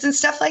little kids and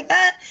stuff like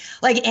that.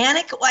 Like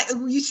Anik, like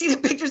you see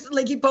the pictures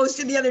like he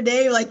posted the other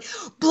day, like,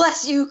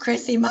 bless you,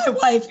 Chrissy, my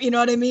wife. You know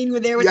what I mean? We're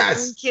there with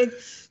the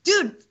kids.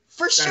 Dude,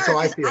 for sure. That's how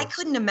I feel. I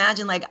couldn't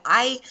imagine, like,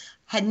 I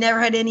had never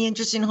had any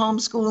interest in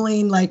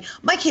homeschooling. Like,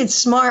 my kid's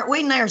smart.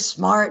 Wade and I are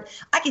smart.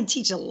 I can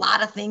teach a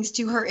lot of things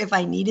to her if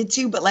I needed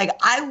to, but like,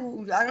 I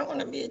don't want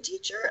to be a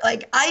teacher.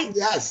 Like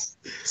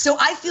so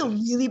I feel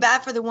really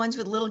bad for the ones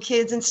with little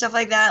kids and stuff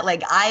like that.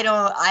 Like, I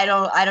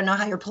don't know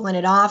how you're pulling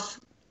it off.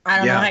 I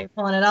don't know how you're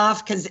pulling it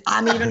off because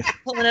I'm even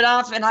pulling it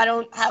off and I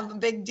don't have a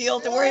big deal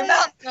to worry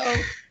about.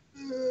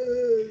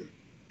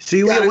 So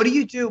what do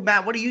you do,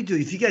 Matt? What do you do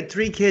if you get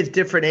 3 kids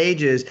different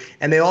ages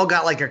and they all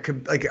got like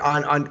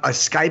on a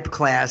Skype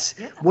class?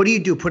 Yeah. What do you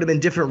do? Put them in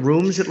different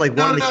rooms at like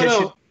one in the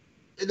kitchen?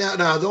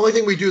 No. The only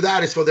thing we do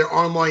that is for their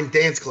online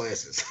dance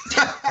classes.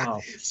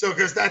 So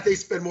because they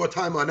spend more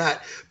time on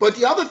that. But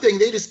the other thing,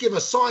 they just give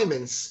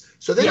assignments.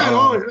 So they're not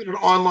on an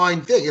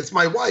online thing. It's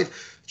my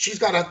wife. She's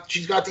got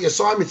the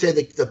assignments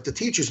that the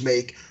teachers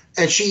make,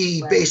 and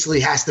she basically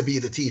has to be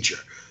the teacher.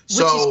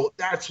 So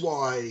that's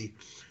why.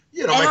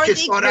 my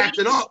kids start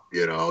acting up.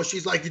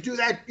 She's like, you do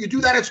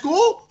that at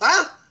school,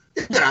 huh?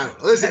 I don't know.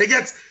 Listen,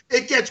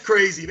 it gets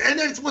crazy, and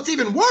then what's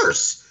even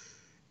worse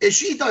is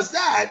she does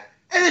that,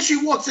 and then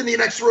she walks in the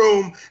next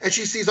room and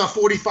she sees her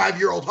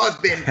 45-year-old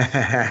husband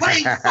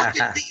playing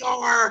fucking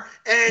VR.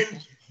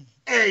 And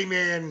hey,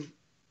 man,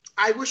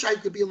 I wish I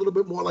could be a little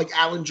bit more like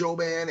Alan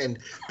Joban and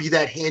be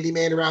that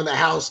handyman around the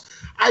house.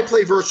 I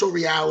play virtual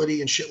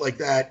reality and shit like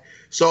that.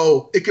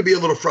 So it could be a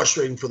little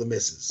frustrating for the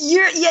missus.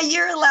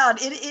 You're allowed.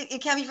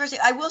 It can be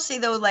frustrating. I will say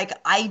though, like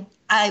I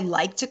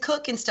like to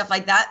cook and stuff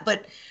like that,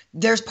 but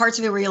there's parts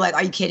of it where you're like,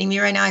 are you kidding me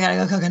right now? I gotta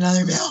go cook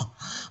another meal.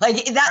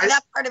 Like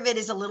that part of it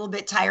is a little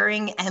bit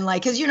tiring, and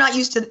like, cause you're not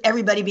used to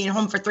everybody being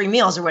home for 3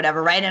 meals or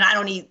whatever, right? And I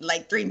don't eat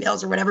like 3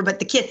 meals or whatever, but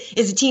the kid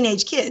is a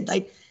teenage kid.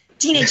 Like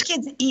teenage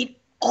kids eat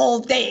all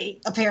day,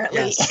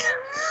 apparently.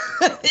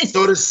 Yes.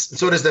 So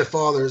does their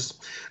fathers.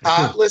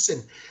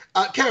 Listen,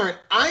 Karen,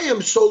 I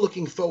am so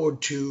looking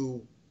forward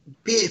to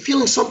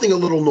feeling something a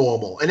little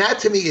normal, and that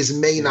to me is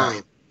May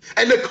 9th.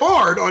 And the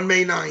card on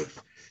May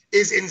 9th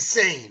is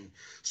insane.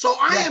 So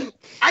I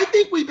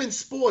think we've been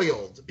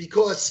spoiled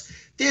because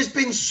there's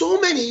been so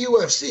many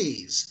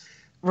UFCs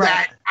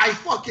that I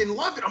fucking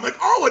love it. I'm like,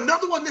 oh,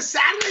 another one this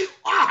Saturday?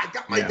 I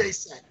got my day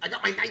set. I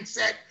got my night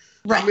set.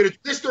 I'm going to do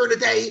this during the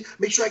day,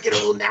 make sure I get a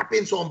little nap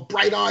in so I'm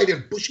bright-eyed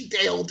and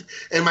bushy-tailed,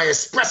 and my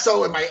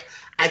espresso and I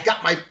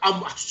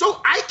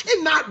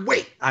cannot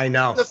wait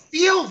to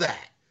feel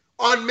that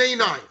on May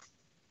 9th.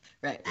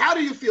 Right. How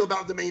do you feel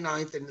about the May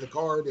 9th and the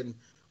card, and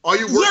are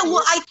you working? Yeah,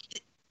 well,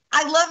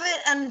 I love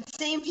it, and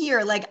same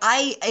here. Like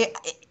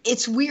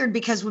it's weird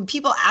because when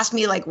people ask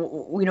me like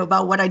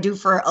about what I do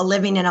for a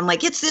living, and I'm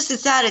like, it's this,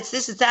 it's that, it's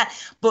this, it's that,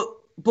 but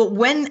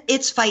when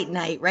it's fight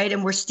night, right,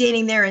 and we're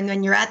standing there, and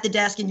then you're at the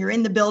desk and you're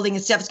in the building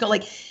and stuff, it's going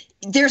like,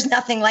 there's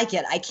nothing like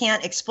it. I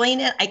can't explain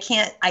it. I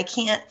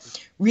can't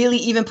really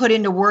even put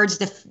into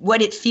words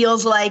what it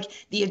feels like,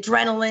 the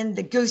adrenaline,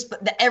 the goose,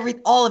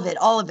 all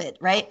of it,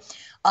 right?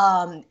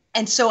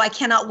 And so I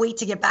cannot wait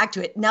to get back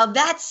to it. Now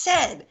that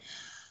said,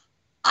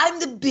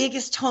 I'm the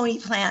biggest Tony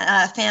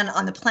fan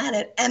on the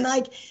planet, and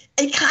like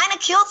it kind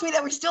of kills me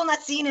that we're still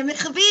not seeing him at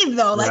Khabib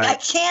though. Like I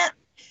can't.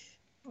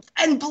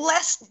 And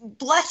bless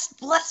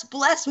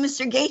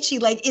Mr.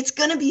 Gaethje. Like it's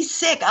gonna be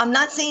sick. I'm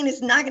not saying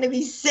it's not gonna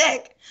be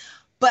sick,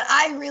 but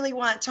I really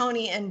want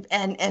Tony and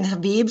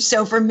Khabib.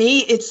 So for me,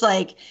 it's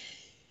like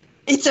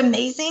it's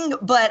amazing,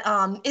 but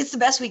it's the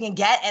best we can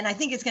get, and I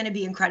think it's going to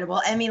be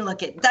incredible. I mean,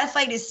 that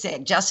fight is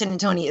sick. Justin and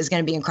Tony is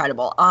going to be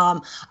incredible.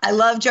 I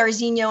love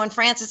Jairzinho and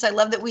Francis. I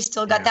love that we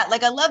still got that.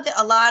 Like, I love that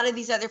a lot of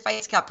these other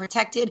fights got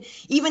protected.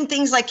 Even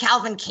things like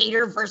Calvin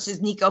Kattar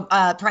versus Nico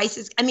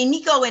Price.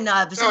 Nico and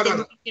Vicente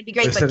Luque would be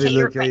great, Vicente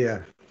but Kattar,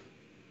 Luque,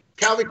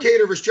 Calvin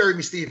Kattar versus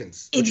Jeremy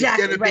Stevens.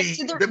 Exactly, right.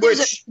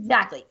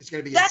 Exactly. It's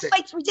going to be that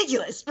fight's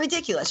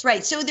ridiculous,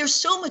 right? So there's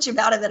so much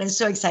about it that I'm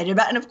so excited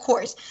about. And of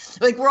course,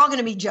 like we're all going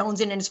to be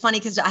jonesing. And it's funny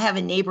because I have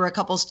a neighbor a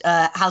couple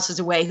houses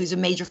away who's a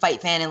major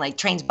fight fan and like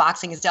trains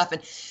boxing and stuff.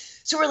 And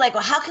so we're like,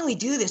 well, how can we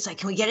do this? Like,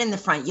 can we get in the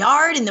front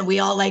yard and then we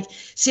all like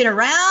sit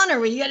around, or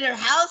we get in our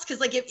house?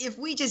 Because like if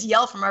we just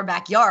yell from our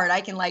backyard,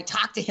 I can like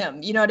talk to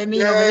him. You know what I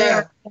mean? Over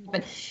there.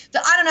 So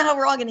I don't know how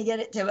we're all going to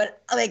get it to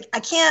it. Like I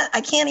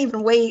can't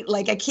even wait.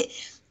 Like I can't.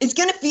 It's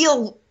going to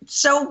feel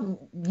so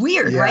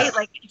weird, right?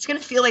 Like it's going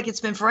to feel like it's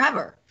been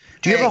forever.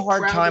 Do you have a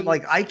hard time?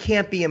 Like, I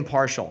can't be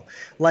impartial.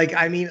 Like,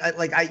 I mean,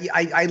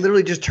 I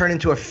literally just turn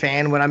into a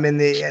fan when I'm in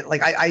the, like,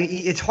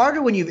 it's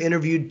harder when you've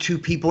interviewed two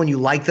people and you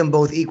like them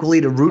both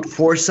equally to root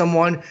for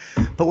someone.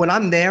 But when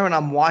I'm there and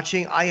I'm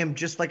watching, I am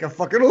just like a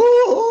fucking,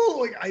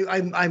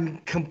 I'm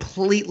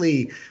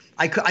completely,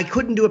 I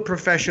couldn't do a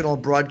professional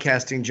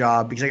broadcasting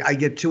job because I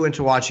get too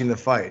into watching the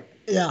fight.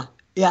 Yeah.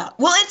 Yeah.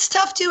 Well, it's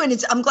tough too.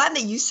 And I'm glad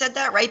that you said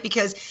that, right?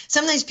 Because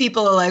sometimes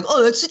people are like,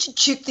 oh, that's such a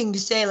chick thing to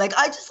say. Like,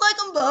 I just like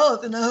them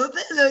both. And I hope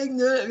they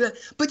like,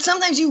 but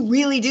sometimes you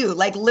really do.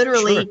 Like,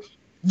 literally,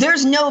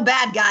 there's no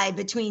bad guy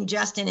between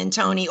Justin and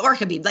Tony or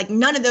Khabib. Like,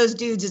 none of those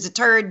dudes is a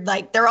turd.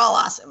 Like, they're all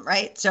awesome,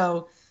 right?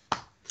 So.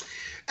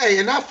 Hey,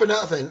 and not for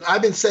nothing,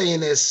 I've been saying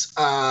this,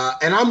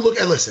 and I'm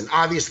looking, listen,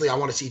 obviously I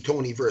want to see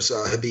Tony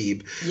versus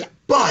Khabib. Yeah.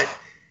 But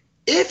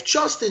if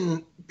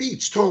Justin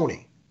beats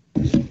Tony,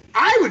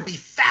 I would be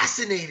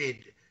fascinated,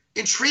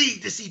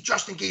 intrigued to see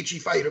Justin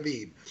Gaethje fight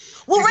Khabib.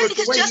 Well, right,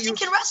 because Justin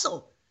can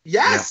wrestle.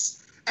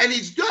 Yes, and he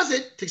does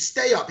it to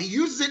stay up. He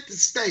uses it to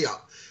stay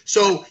up.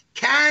 So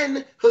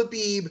can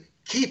Khabib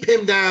keep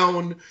him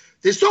down?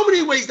 There's so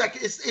many ways that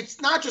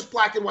it's not just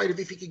black and white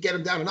if he could get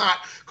him down or not,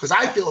 because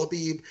I feel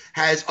Khabib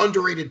has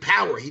underrated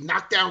power. He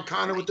knocked down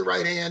Conor with the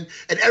right hand,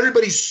 and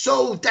everybody's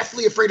so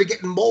deathly afraid of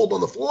getting mauled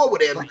on the floor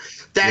with him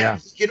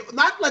that,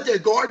 not let their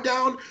guard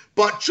down,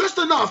 but just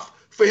enough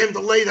for him to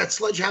lay that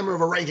sledgehammer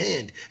of a right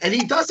hand. And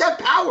he does have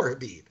power,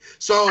 Khabib.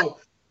 So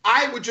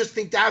I would just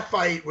think that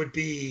fight would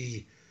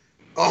be,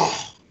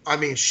 I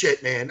mean,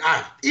 shit, man.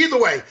 Either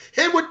way,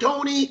 him with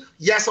Tony,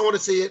 yes, I want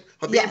to see it.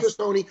 Khabib versus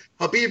Tony,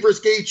 Khabib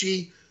versus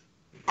Gaethje,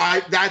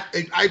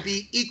 I'd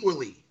be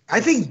equally I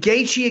think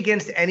Gaethje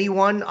against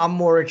anyone, I'm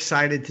more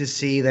excited to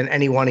see than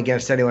anyone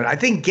against anyone. I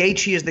think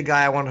Gaethje is the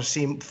guy I want to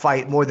see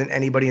fight more than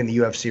anybody in the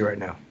UFC right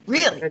now.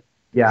 Really?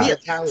 Yeah.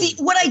 See,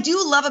 what I do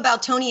love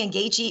about Tony and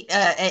Gaethje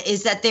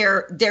is that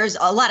there's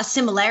a lot of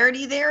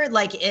similarity there,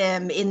 like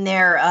in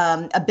their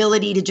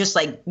ability to just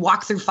like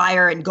walk through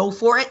fire and go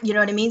for it. You know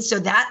what I mean? So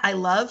that I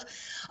love.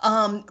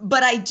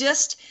 But I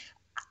guess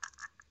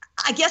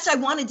I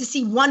wanted to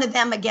see one of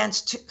them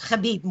against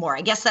Khabib more.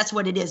 I guess that's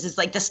what it is. It's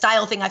like the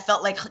style thing. I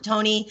felt like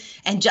Tony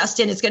and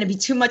Justin is going to be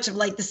too much of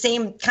like the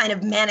same kind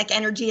of manic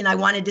energy. And I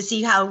wanted to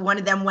see how one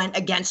of them went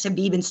against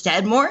Khabib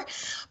instead more.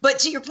 But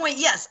to your point,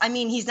 yes. I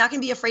mean, he's not going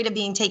to be afraid of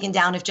being taken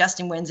down if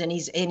Justin wins and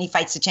he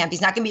fights the champ.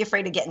 He's not going to be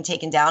afraid of getting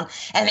taken down.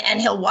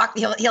 And he'll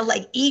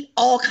like eat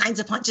all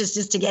kinds of punches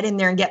just to get in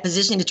there and get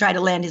positioned to try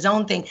to land his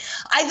own thing.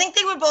 I think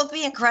they would both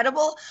be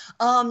incredible.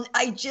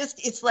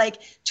 It's like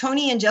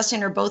Tony and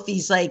Justin are both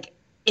these like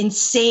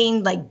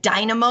insane like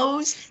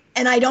dynamos.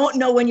 And I don't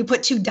know when you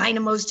put two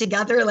dynamos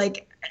together,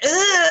 like,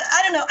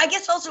 I don't know. I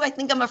guess also I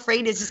think I'm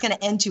afraid it's just going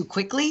to end too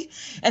quickly.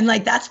 And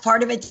like, that's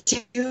part of it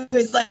too,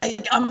 is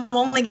like, I'm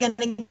only going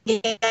to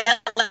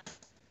get like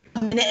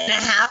a minute and a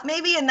half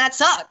maybe. And that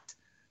sucked.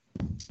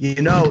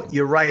 You know,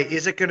 you're right.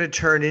 Is it going to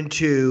turn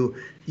into,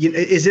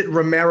 is it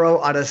Romero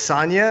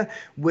Adesanya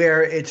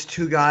where it's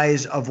two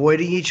guys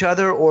avoiding each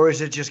other, or is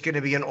it just going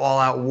to be an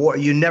all-out war?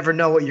 You never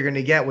know what you're going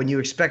to get when you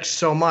expect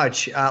so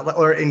much.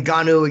 Or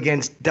Ngannou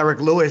against Derek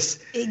Lewis.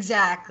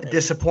 Exactly.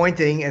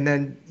 Disappointing. And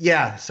then,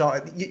 yeah. So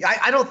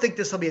I don't think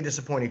this will be a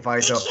disappointing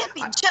fight. It can't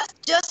be.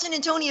 Justin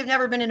and Tony have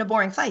never been in a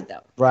boring fight,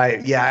 though.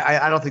 Right. Yeah.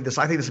 I don't think this.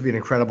 I think this will be an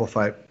incredible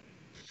fight.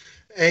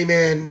 Hey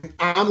man,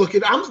 I'm like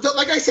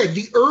I said,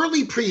 the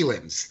early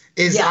prelims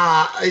is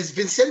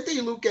Vicente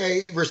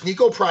Luque versus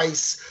Nico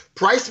Price,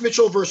 Bryce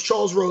Mitchell versus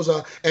Charles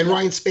Rosa, and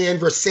Ryan Spann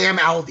versus Sam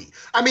Alvey.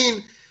 I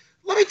mean,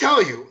 let me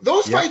tell you,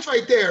 those fights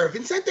right there,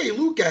 Vicente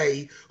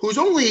Luque, who's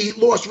only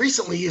lost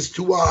recently, is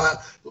to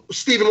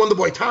Stephen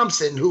Wonderboy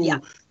Thompson, who,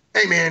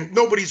 hey man,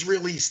 nobody's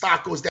really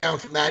stock goes down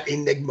from that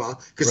enigma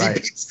because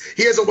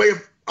he has a way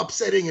of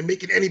upsetting and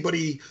making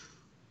anybody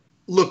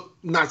look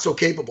not so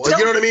capable. You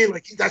know what I mean?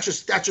 Like that's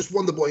just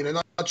Wonderboy in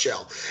a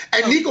nutshell.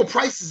 And Nico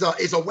Price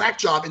is a whack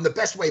job in the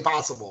best way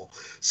possible.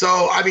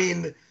 So I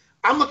mean,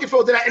 I'm looking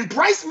forward to that. And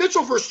Bryce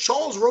Mitchell versus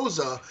Charles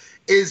Rosa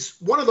is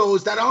one of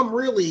those that I'm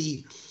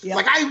really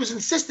like. I was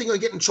insisting on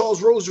getting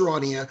Charles Rosa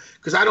on here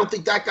because I don't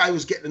think that guy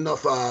was getting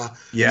enough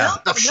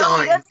enough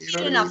shine. You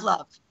know enough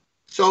love.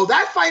 So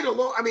that fight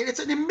alone, I mean, it's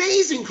an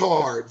amazing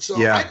card. So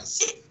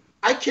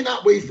I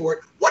cannot wait for it.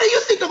 What do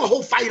you think of the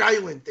whole Fight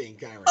Island thing,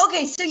 Karen?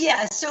 Okay,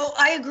 so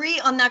I agree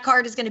on that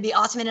card is going to be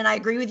awesome, and I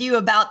agree with you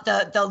about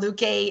the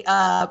Luque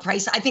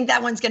Price. I think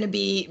that one's going to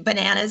be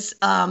bananas.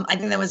 I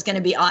think that one's going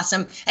to be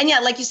awesome. And yeah,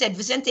 like you said,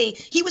 Vicente,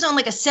 he was on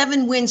like a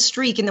 7-win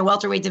streak in the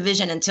welterweight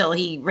division until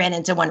he ran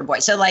into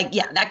Wonderboy. So like,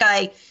 yeah, that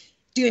guy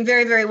doing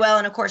very, very well,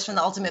 and of course from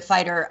the Ultimate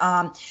Fighter.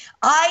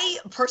 I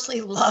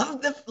personally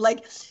love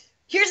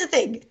here's the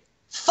thing.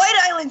 Fight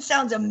Island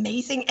sounds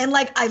amazing, and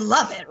like I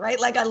love it, right?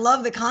 Like I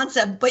love the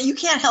concept, but you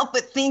can't help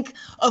but think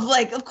of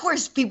like, of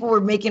course, people were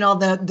making all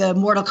the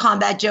Mortal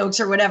Kombat jokes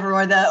or whatever,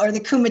 or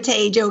the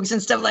Kumite jokes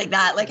and stuff like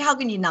that. Like, how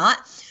can you not?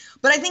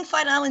 But I think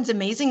Fight Island's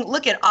amazing.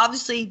 Look at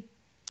obviously.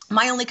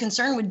 My only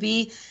concern would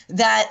be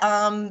that,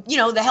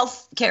 the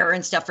health care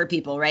and stuff for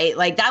people, right?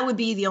 Like that would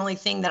be the only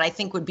thing that I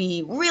think would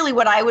be really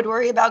what I would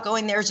worry about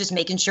going there is just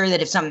making sure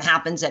that if something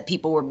happens that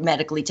people were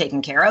medically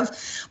taken care of.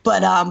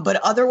 But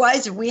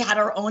otherwise, if we had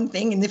our own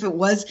thing and if it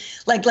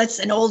was like,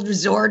 an old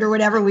resort or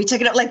whatever, we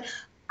took it up. Like,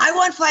 I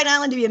want Fight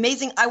Island to be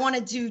amazing. I want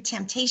to do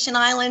Temptation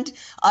Island.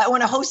 I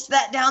want to host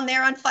that down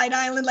there on Fight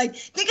Island. Like,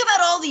 think about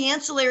all the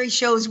ancillary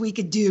shows we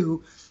could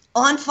do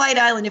on Fight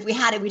Island. If we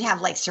had it, we'd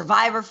have like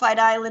Survivor Fight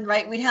Island,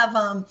 right? We'd have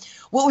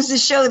what was the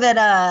show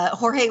that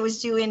Jorge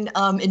was doing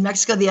in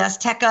Mexico, the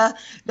Azteca,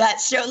 that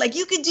show. Like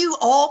you could do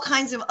all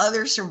kinds of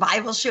other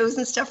survival shows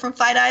and stuff from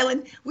Fight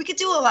Island. We could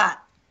do a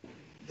lot.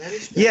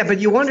 Yeah, but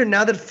you wonder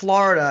now that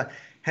Florida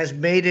has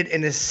made it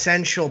an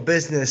essential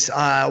business.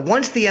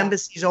 Once the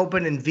embassies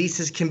open and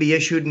visas can be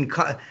issued, and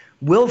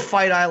will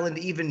Fight Island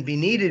even be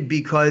needed?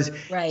 Because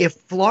if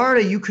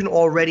Florida you can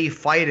already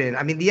fight in,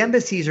 I mean, the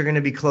embassies are going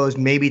to be closed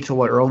maybe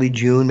till early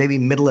June, maybe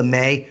middle of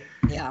May.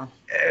 Yeah.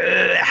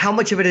 How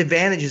much of an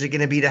advantage is it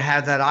going to be to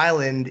have that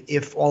island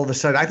if all of a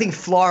sudden – I think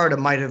Florida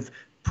might have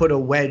put a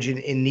wedge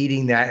in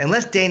needing that,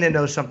 unless Dana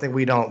knows something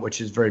we don't, which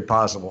is very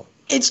possible.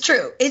 It's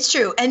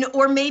true. And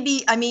or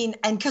maybe, I mean,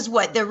 and because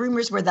the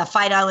rumors were the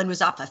Fight Island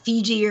was off of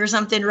Fiji or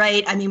something,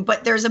 right? I mean,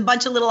 but there's a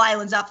bunch of little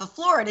islands off of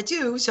Florida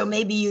too, so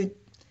maybe you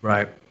 –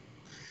 Right.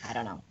 I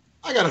don't know.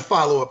 I got a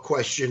follow-up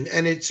question,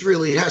 and it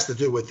has to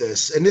do with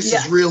this. And this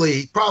is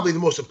really probably the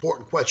most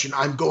important question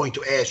I'm going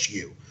to ask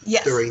you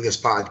during this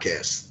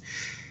podcast.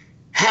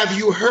 Have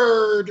you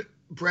heard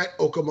Brett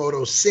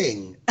Okamoto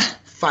sing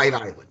Fight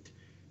Island?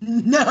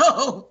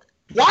 No.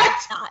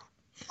 What?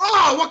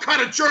 Oh, what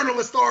kind of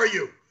journalist are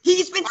you?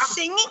 He's been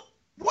singing?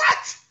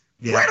 What?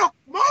 Yeah. Brett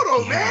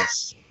Okamoto, man?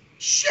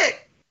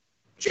 Shit.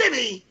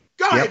 Jimmy,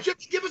 go ahead.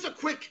 Jimmy, give us a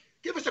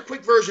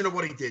quick version of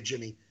what he did,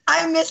 Jimmy.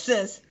 I miss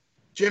this.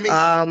 Jimmy?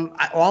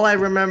 All I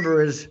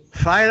remember is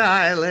Fight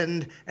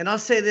Island. And I'll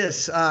say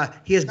this,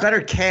 he has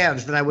better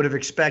calves than I would have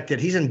expected.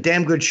 He's in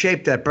damn good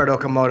shape, that Brett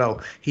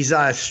Okamoto. He's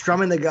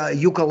strumming the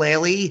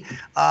ukulele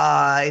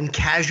in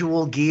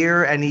casual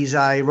gear, and he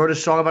wrote a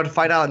song about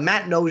Fight Island.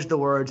 Matt knows the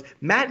words.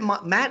 Matt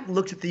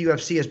looks at the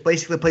UFC as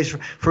basically a place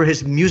for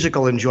his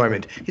musical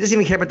enjoyment. He doesn't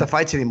even care about the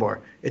fights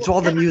anymore. It's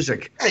all the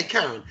music. Hey,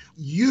 Karen,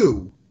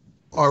 you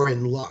are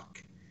in luck.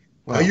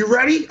 Well, are you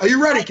ready? Are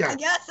you ready, Karen?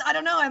 Yes. I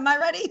don't know. Am I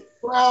ready?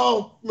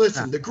 Well,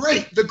 listen, the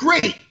great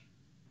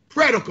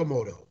Brett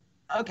Okamoto.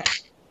 Okay.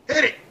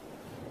 Hit it.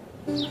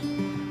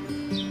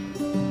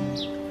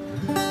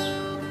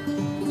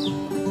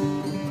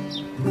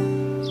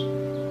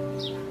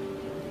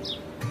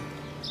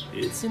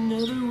 It's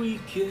another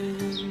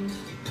weekend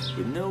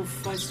with no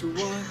fights to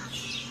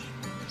watch,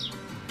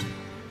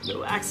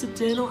 no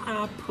accidental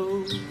eye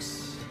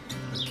pokes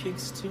or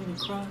kicks to the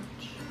crotch.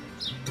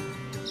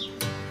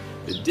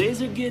 The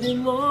days are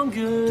getting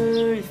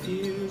longer, if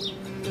you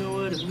know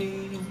what I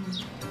mean.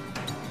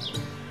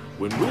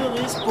 When will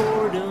this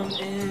boredom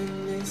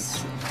end,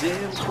 this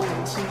damn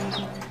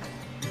quarantine?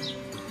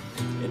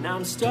 And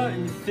I'm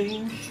starting to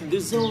think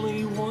there's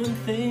only one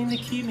thing to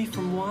keep me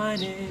from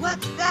whining.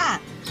 What's that?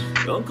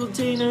 Uncle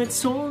Dana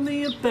told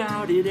me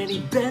about it, and he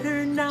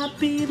better not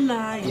be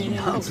lying.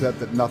 Concept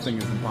that nothing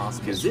is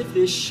impossible. Cause if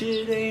this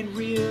shit ain't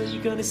real,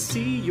 you're gonna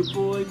see your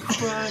boy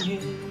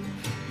crying.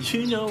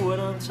 You know what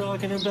I'm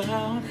talking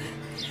about.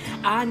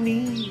 I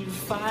need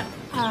Fight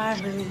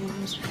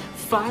Island.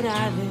 Fight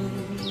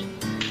Island.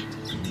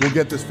 We'll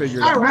get this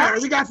figured out. All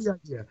right, we got the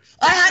idea.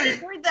 I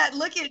hadn't heard that.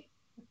 Look at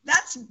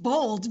that's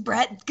bold,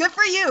 Brett. Good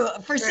for you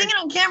for singing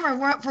on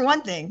camera for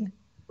one thing.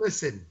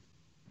 Listen,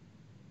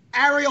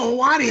 Ariel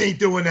Helwani ain't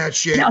doing that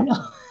shit.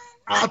 No.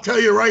 I'll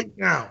tell you right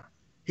now.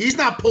 He's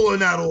not pulling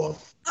that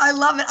off. I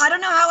love it. I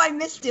don't know how I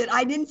missed it.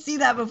 I didn't see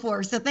that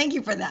before, so thank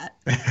you for that.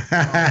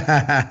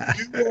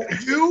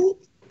 You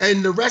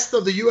and the rest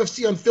of the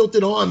UFC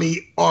Unfiltered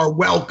Army are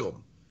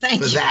welcome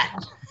Thank for you.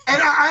 that.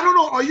 And I don't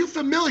know, are you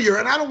familiar?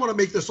 And I don't want to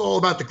make this all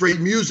about the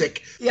great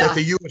music that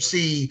the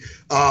UFC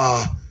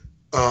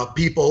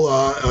people,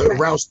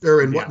 Rouster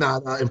and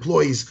whatnot,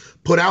 employees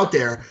put out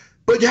there.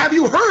 But have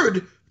you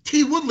heard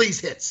T. Woodley's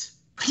hits?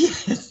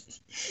 Yes.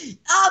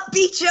 I'll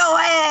beat your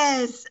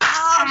ass.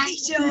 I'll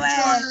beat your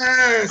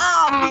ass.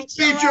 I'll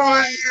beat your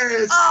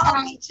ass.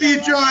 I'll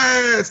beat your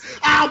ass.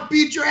 I'll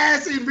beat your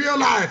ass in real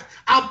life.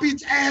 I'll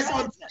beat your ass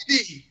on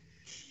TV.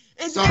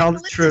 Tell the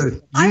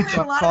truth. I You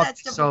heard a lot of that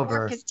stuff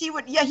over. because T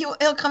would,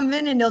 he'll come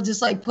in and he'll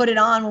just like put it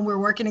on when we're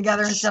working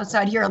together and stuff. So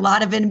I'd hear a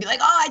lot of it and be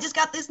like, oh, I just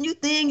got this new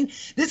thing.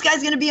 This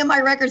guy's gonna be on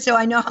my record, so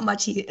I know how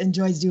much he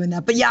enjoys doing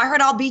that. But yeah, I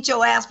heard I'll beat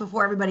your ass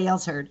before everybody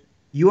else heard.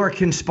 You are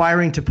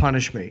conspiring to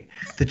punish me.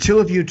 The two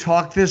of you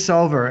talked this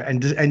over,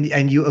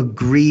 and you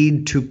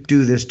agreed to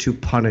do this to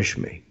punish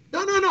me.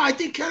 No. I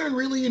think Karen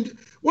really.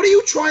 What are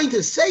you trying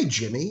to say,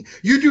 Jimmy?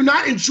 You do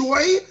not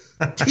enjoy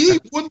T.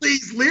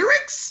 Woodley's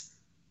lyrics?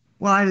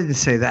 Well, I didn't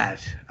say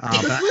that.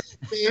 Listen,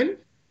 man,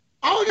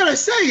 all I gotta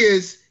say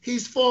is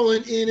he's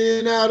falling in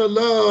and out of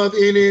love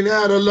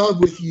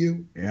with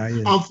you.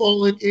 Yeah. I'm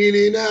falling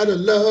in and out of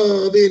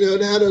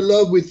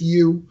love with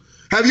you.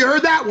 Have you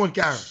heard that one,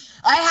 Karen?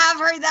 I have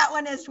heard that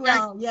one as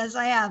well. Yes,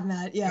 I have,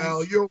 Matt. Yes.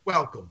 Oh, you're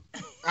welcome.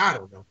 I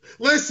don't know.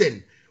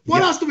 Listen,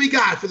 what else do we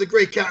got for the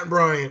great Captain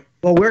Bryant?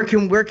 Well, where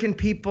can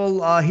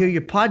people hear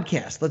your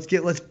podcast?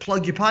 Let's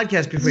plug your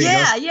podcast before you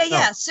go.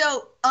 Yeah.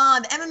 So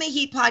the MMA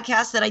Heat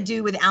podcast that I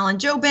do with Alan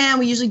Joban,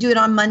 we usually do it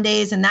on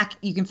Mondays, and that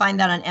you can find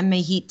that on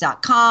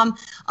MMAHeat.com.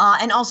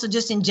 And also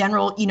just in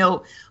general,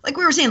 like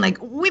we were saying, like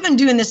we've been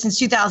doing this since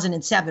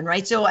 2007,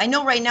 right? So I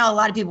know right now a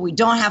lot of people, we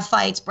don't have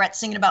fights. Brett's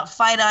singing about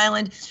Fight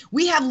Island.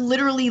 We have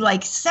literally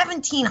like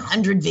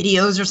 1,700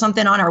 videos or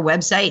something on our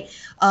website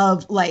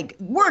of like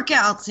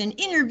workouts and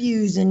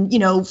interviews and,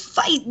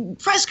 fight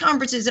press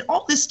conferences and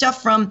all this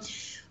stuff from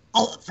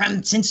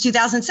since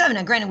 2007.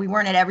 Now, granted, we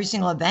weren't at every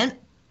single event,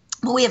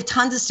 but we have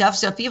tons of stuff.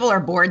 So if people are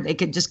bored, they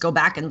could just go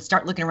back and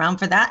start looking around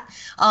for that.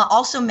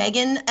 Also,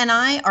 Megan and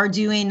I are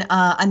doing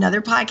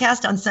another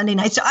podcast on Sunday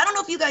night. So I don't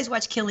know if you guys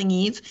watch Killing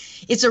Eve.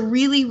 It's a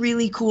really,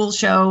 really cool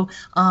show.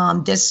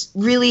 This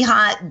really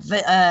hot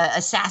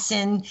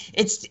assassin.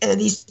 It's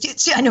these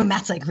two. I know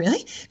Matt's like,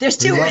 really? There's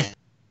two.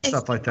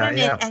 Stuff like that,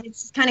 yeah. And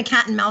it's kind of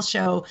cat and mouse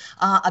show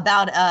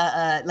about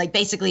like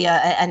basically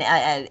an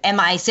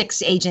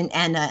MI6 agent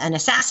and an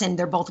assassin.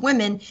 They're both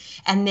women.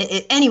 And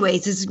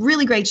anyways, it's a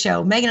really great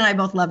show. Megan and I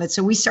both love it.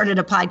 So we started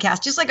a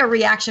podcast, just like a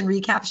reaction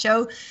recap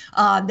show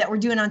that we're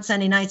doing on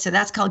Sunday night. So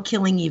that's called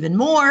Killing Even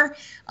More.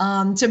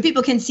 So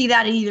people can see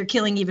that at either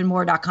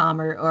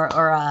killingevenmore.com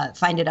or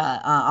find it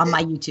on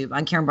my YouTube,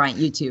 on Karen Bryant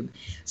YouTube.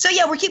 So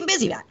yeah, we're keeping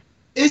busy, Matt.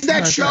 Is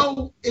that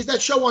show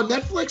on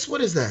Netflix?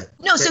 What is that?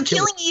 No, so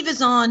Killing Eve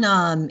is on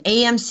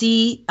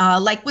AMC,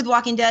 like with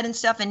Walking Dead and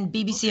stuff, and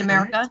BBC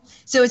America.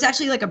 So it's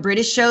actually like a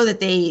British show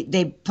that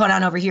they put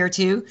on over here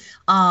too.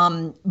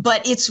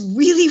 But it's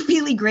really,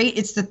 really great.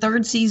 It's the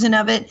 3rd season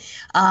of it.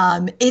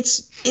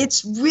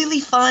 It's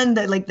really fun.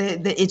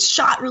 It's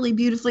shot really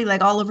beautifully,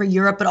 like all over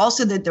Europe, but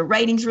also the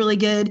writing's really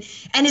good.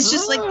 And it's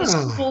just like this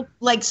cool,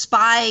 like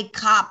spy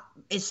cop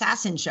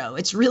assassin show.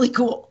 It's really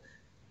cool.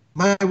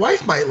 My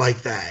wife might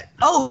like that.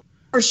 Oh,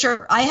 for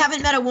sure. I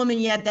haven't met a woman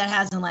yet that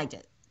hasn't liked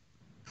it.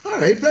 All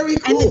right, very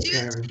cool,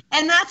 Karen.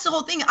 And that's the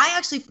whole thing. I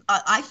actually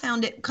I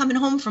found it coming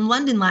home from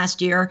London last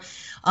year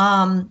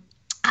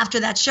after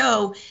that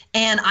show,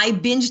 and I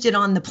binged it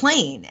on the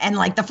plane. And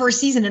like the first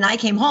season, and I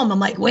came home, I'm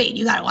like, wait,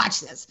 you got to watch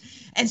this.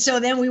 And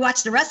so then we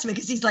watched the rest of it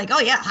because he's like,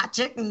 oh, yeah, hot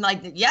chick. And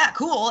like, yeah,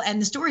 cool. And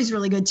the story's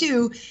really good,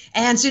 too.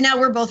 And so now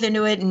we're both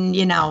into it. And,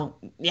 yeah,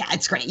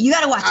 it's great. You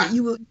got to watch it.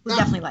 You will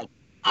definitely like it.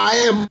 I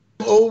am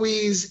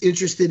always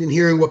interested in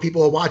hearing what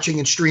people are watching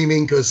and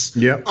streaming because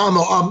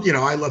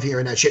I love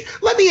hearing that shit.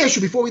 Let me ask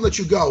you before we let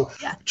you go,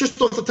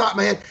 just off the top of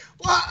my head,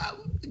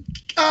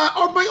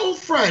 my old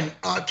friend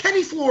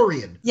Kenny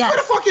Florian. Yes.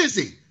 Where the fuck is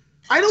he?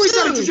 I know he's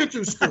at a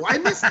jiu-jitsu school. I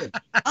missed him.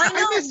 I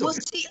know. Well,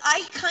 see,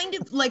 I kind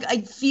of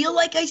I feel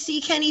like I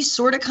see Kenny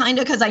sort of kind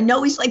of because I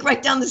know he's like right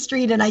down the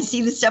street and I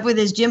see the stuff with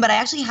his gym, but I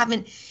actually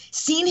haven't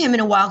seen him in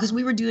a while because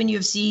we were doing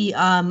UFC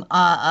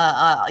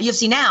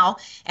Now,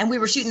 and we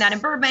were shooting that in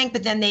Burbank,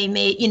 but then they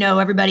made,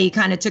 everybody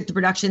kind of took the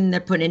production, they're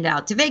putting it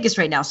out to Vegas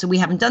right now. So we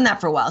haven't done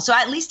that for a while. So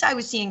at least I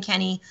was seeing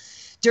Kenny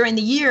during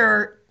the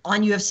year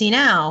on UFC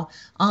Now.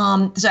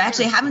 So I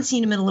actually haven't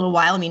seen him in a little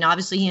while. I mean,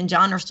 obviously he and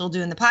John are still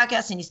doing the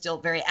podcast and he's still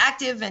very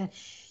active. And,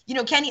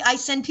 Kenny, I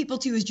send people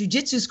to his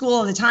jiu-jitsu school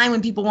all the time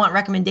when people want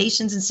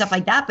recommendations and stuff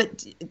like that,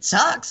 but it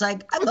sucks.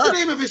 Like, what's the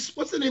name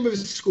of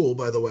his school,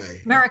 by the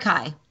way?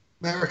 Maracay.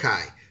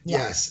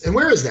 Yes. And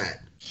where is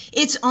that?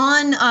 It's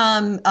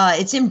on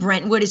it's in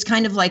Brentwood. It's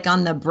kind of like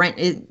on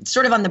the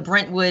sort of on the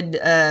Brentwood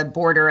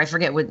border. I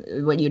forget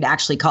what you'd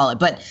actually call it,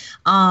 but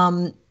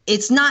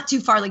it's not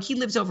too far. Like he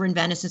lives over in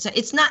Venice, and so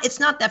it's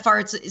not that far.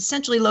 It's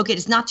essentially located.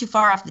 It's not too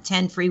far off the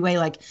 10 freeway.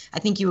 Like I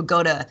think you would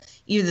go to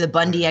either the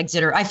Bundy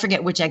exit or I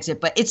forget which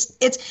exit, but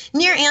it's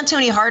near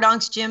Anthony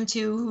Hardonk's gym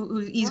too. Who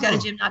he's got a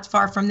gym not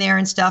far from there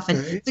and stuff, and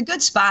it's a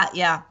good spot.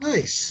 Yeah.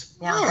 Nice.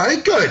 Yeah. All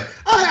right. Good.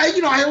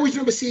 I always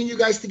remember seeing you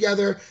guys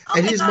together. Oh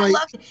and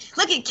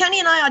look at Kenny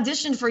and I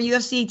auditioned for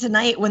UFC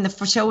Tonight when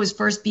the show was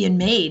first being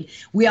made.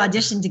 We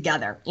auditioned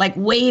together like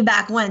way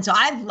back when. So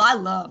I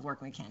love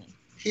working with Kenny.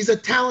 He's a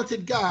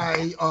talented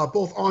guy,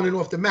 both on and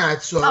off the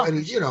mat. So,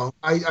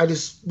 I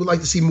just would like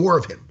to see more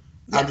of him.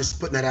 Yeah. I'm just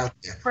putting that out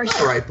there.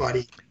 All right,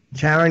 buddy.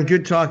 Karen,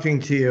 good talking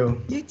to you.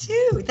 You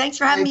too. Thanks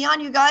for having me on,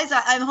 you guys.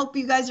 I hope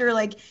you guys are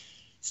like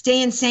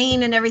staying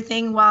sane and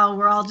everything while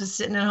we're all just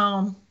sitting at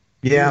home.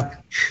 Yeah.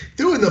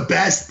 Doing the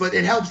best, but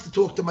it helps to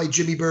talk to my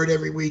Jimmy Bird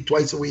every week,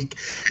 twice a week.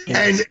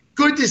 Yes. And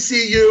good to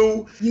see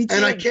you. You too.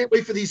 And I can't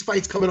wait for these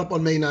fights coming up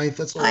on May 9th.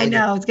 That's all I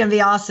know. It's going to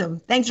be awesome.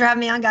 Thanks for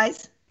having me on,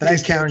 guys.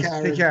 Thanks, Karen.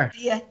 Take care.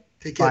 See ya.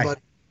 Take care, Bye.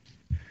 buddy.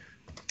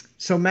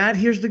 So, Matt,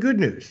 here's the good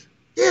news.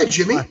 Yeah,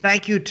 Jimmy.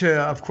 Thank you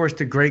to, of course,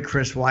 the great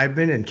Chris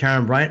Weidman and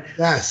Karen Bryant.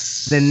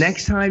 Yes. The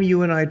next time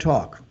you and I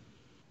talk,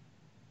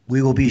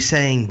 we will be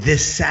saying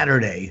this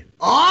Saturday.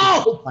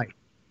 Oh!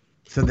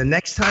 So the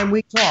next time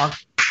we talk.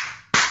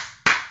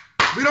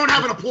 We don't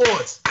have an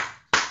applause.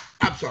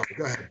 I'm sorry.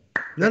 Go ahead.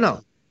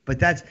 No. But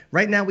that's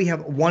right now we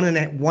have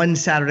one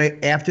Saturday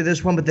after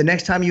this one. But the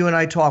next time you and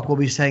I talk, we'll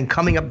be saying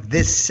coming up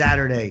this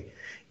Saturday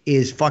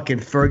is fucking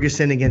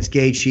Ferguson against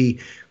Gaethje,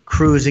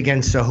 Cruz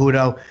against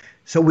Cejudo.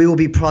 So we will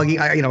be plugging,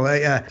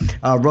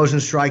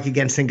 Rosenstrike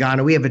against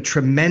Ngannou. We have a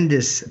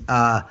tremendous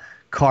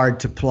card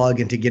to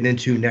plug and to get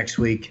into next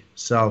week.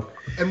 So,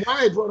 and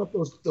why I brought up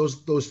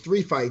those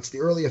three fights, the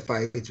earlier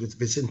fights with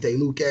Vicente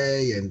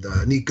Luque and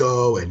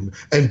Nico and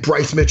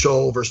Bryce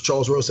Mitchell versus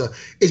Charles Rosa,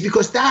 is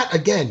because that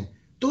again,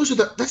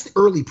 that's the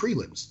early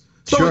prelims.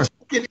 So sure.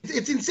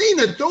 It's insane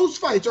that those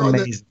fights are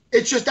amazing. On the.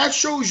 It's just that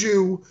shows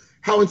you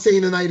how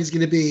insane the night is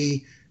going to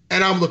be,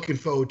 and I'm looking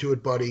forward to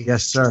it, buddy.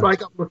 Yes, sir. Just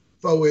like I'm looking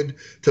forward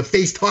to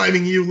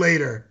FaceTiming you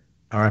later.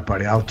 All right,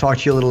 buddy. I'll talk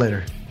to you a little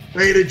later.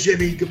 Later,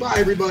 Jimmy. Goodbye,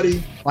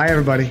 everybody. Bye,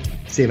 everybody.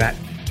 See you, Matt.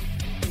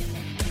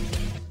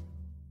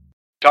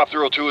 Top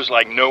Thrill 2 is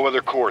like no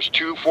other course.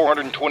 2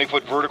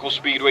 420-foot vertical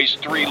speedways,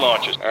 3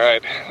 launches. All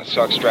right, let's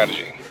talk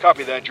strategy.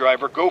 Copy that,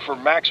 driver. Go for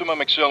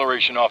maximum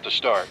acceleration off the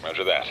start.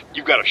 Roger that.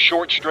 You've got a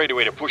short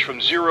straightaway to push from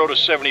 0 to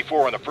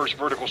 74 on the first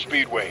vertical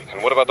speedway.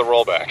 And what about the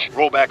rollback?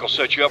 Rollback will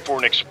set you up for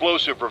an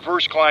explosive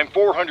reverse climb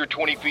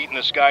 420 feet in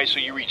the sky so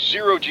you reach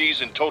 0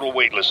 Gs in total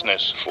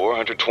weightlessness.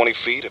 420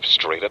 feet of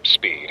straight-up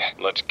speed.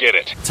 Let's get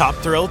it. Top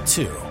Thrill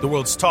 2, the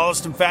world's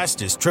tallest and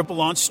fastest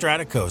triple-launch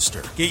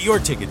Stratocoaster. Get your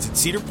tickets at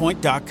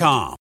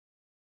cedarpoint.com.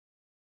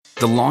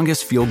 The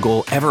longest field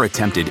goal ever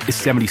attempted is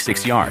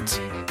 76 yards.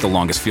 The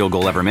longest field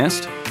goal ever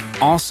missed?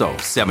 Also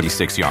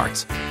 76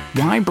 yards.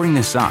 Why bring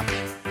this up?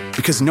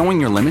 Because knowing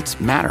your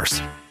limits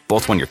matters,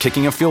 both when you're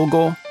kicking a field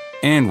goal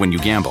and when you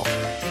gamble.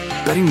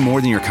 Betting more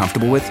than you're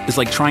comfortable with is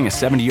like trying a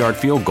 70-yard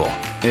field goal.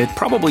 It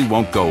probably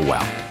won't go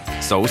well.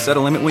 So set a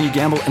limit when you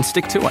gamble and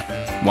stick to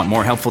it. Want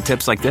more helpful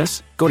tips like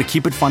this? Go to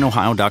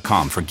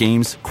keepitfunohio.com for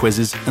games,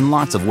 quizzes, and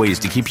lots of ways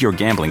to keep your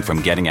gambling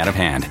from getting out of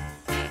hand.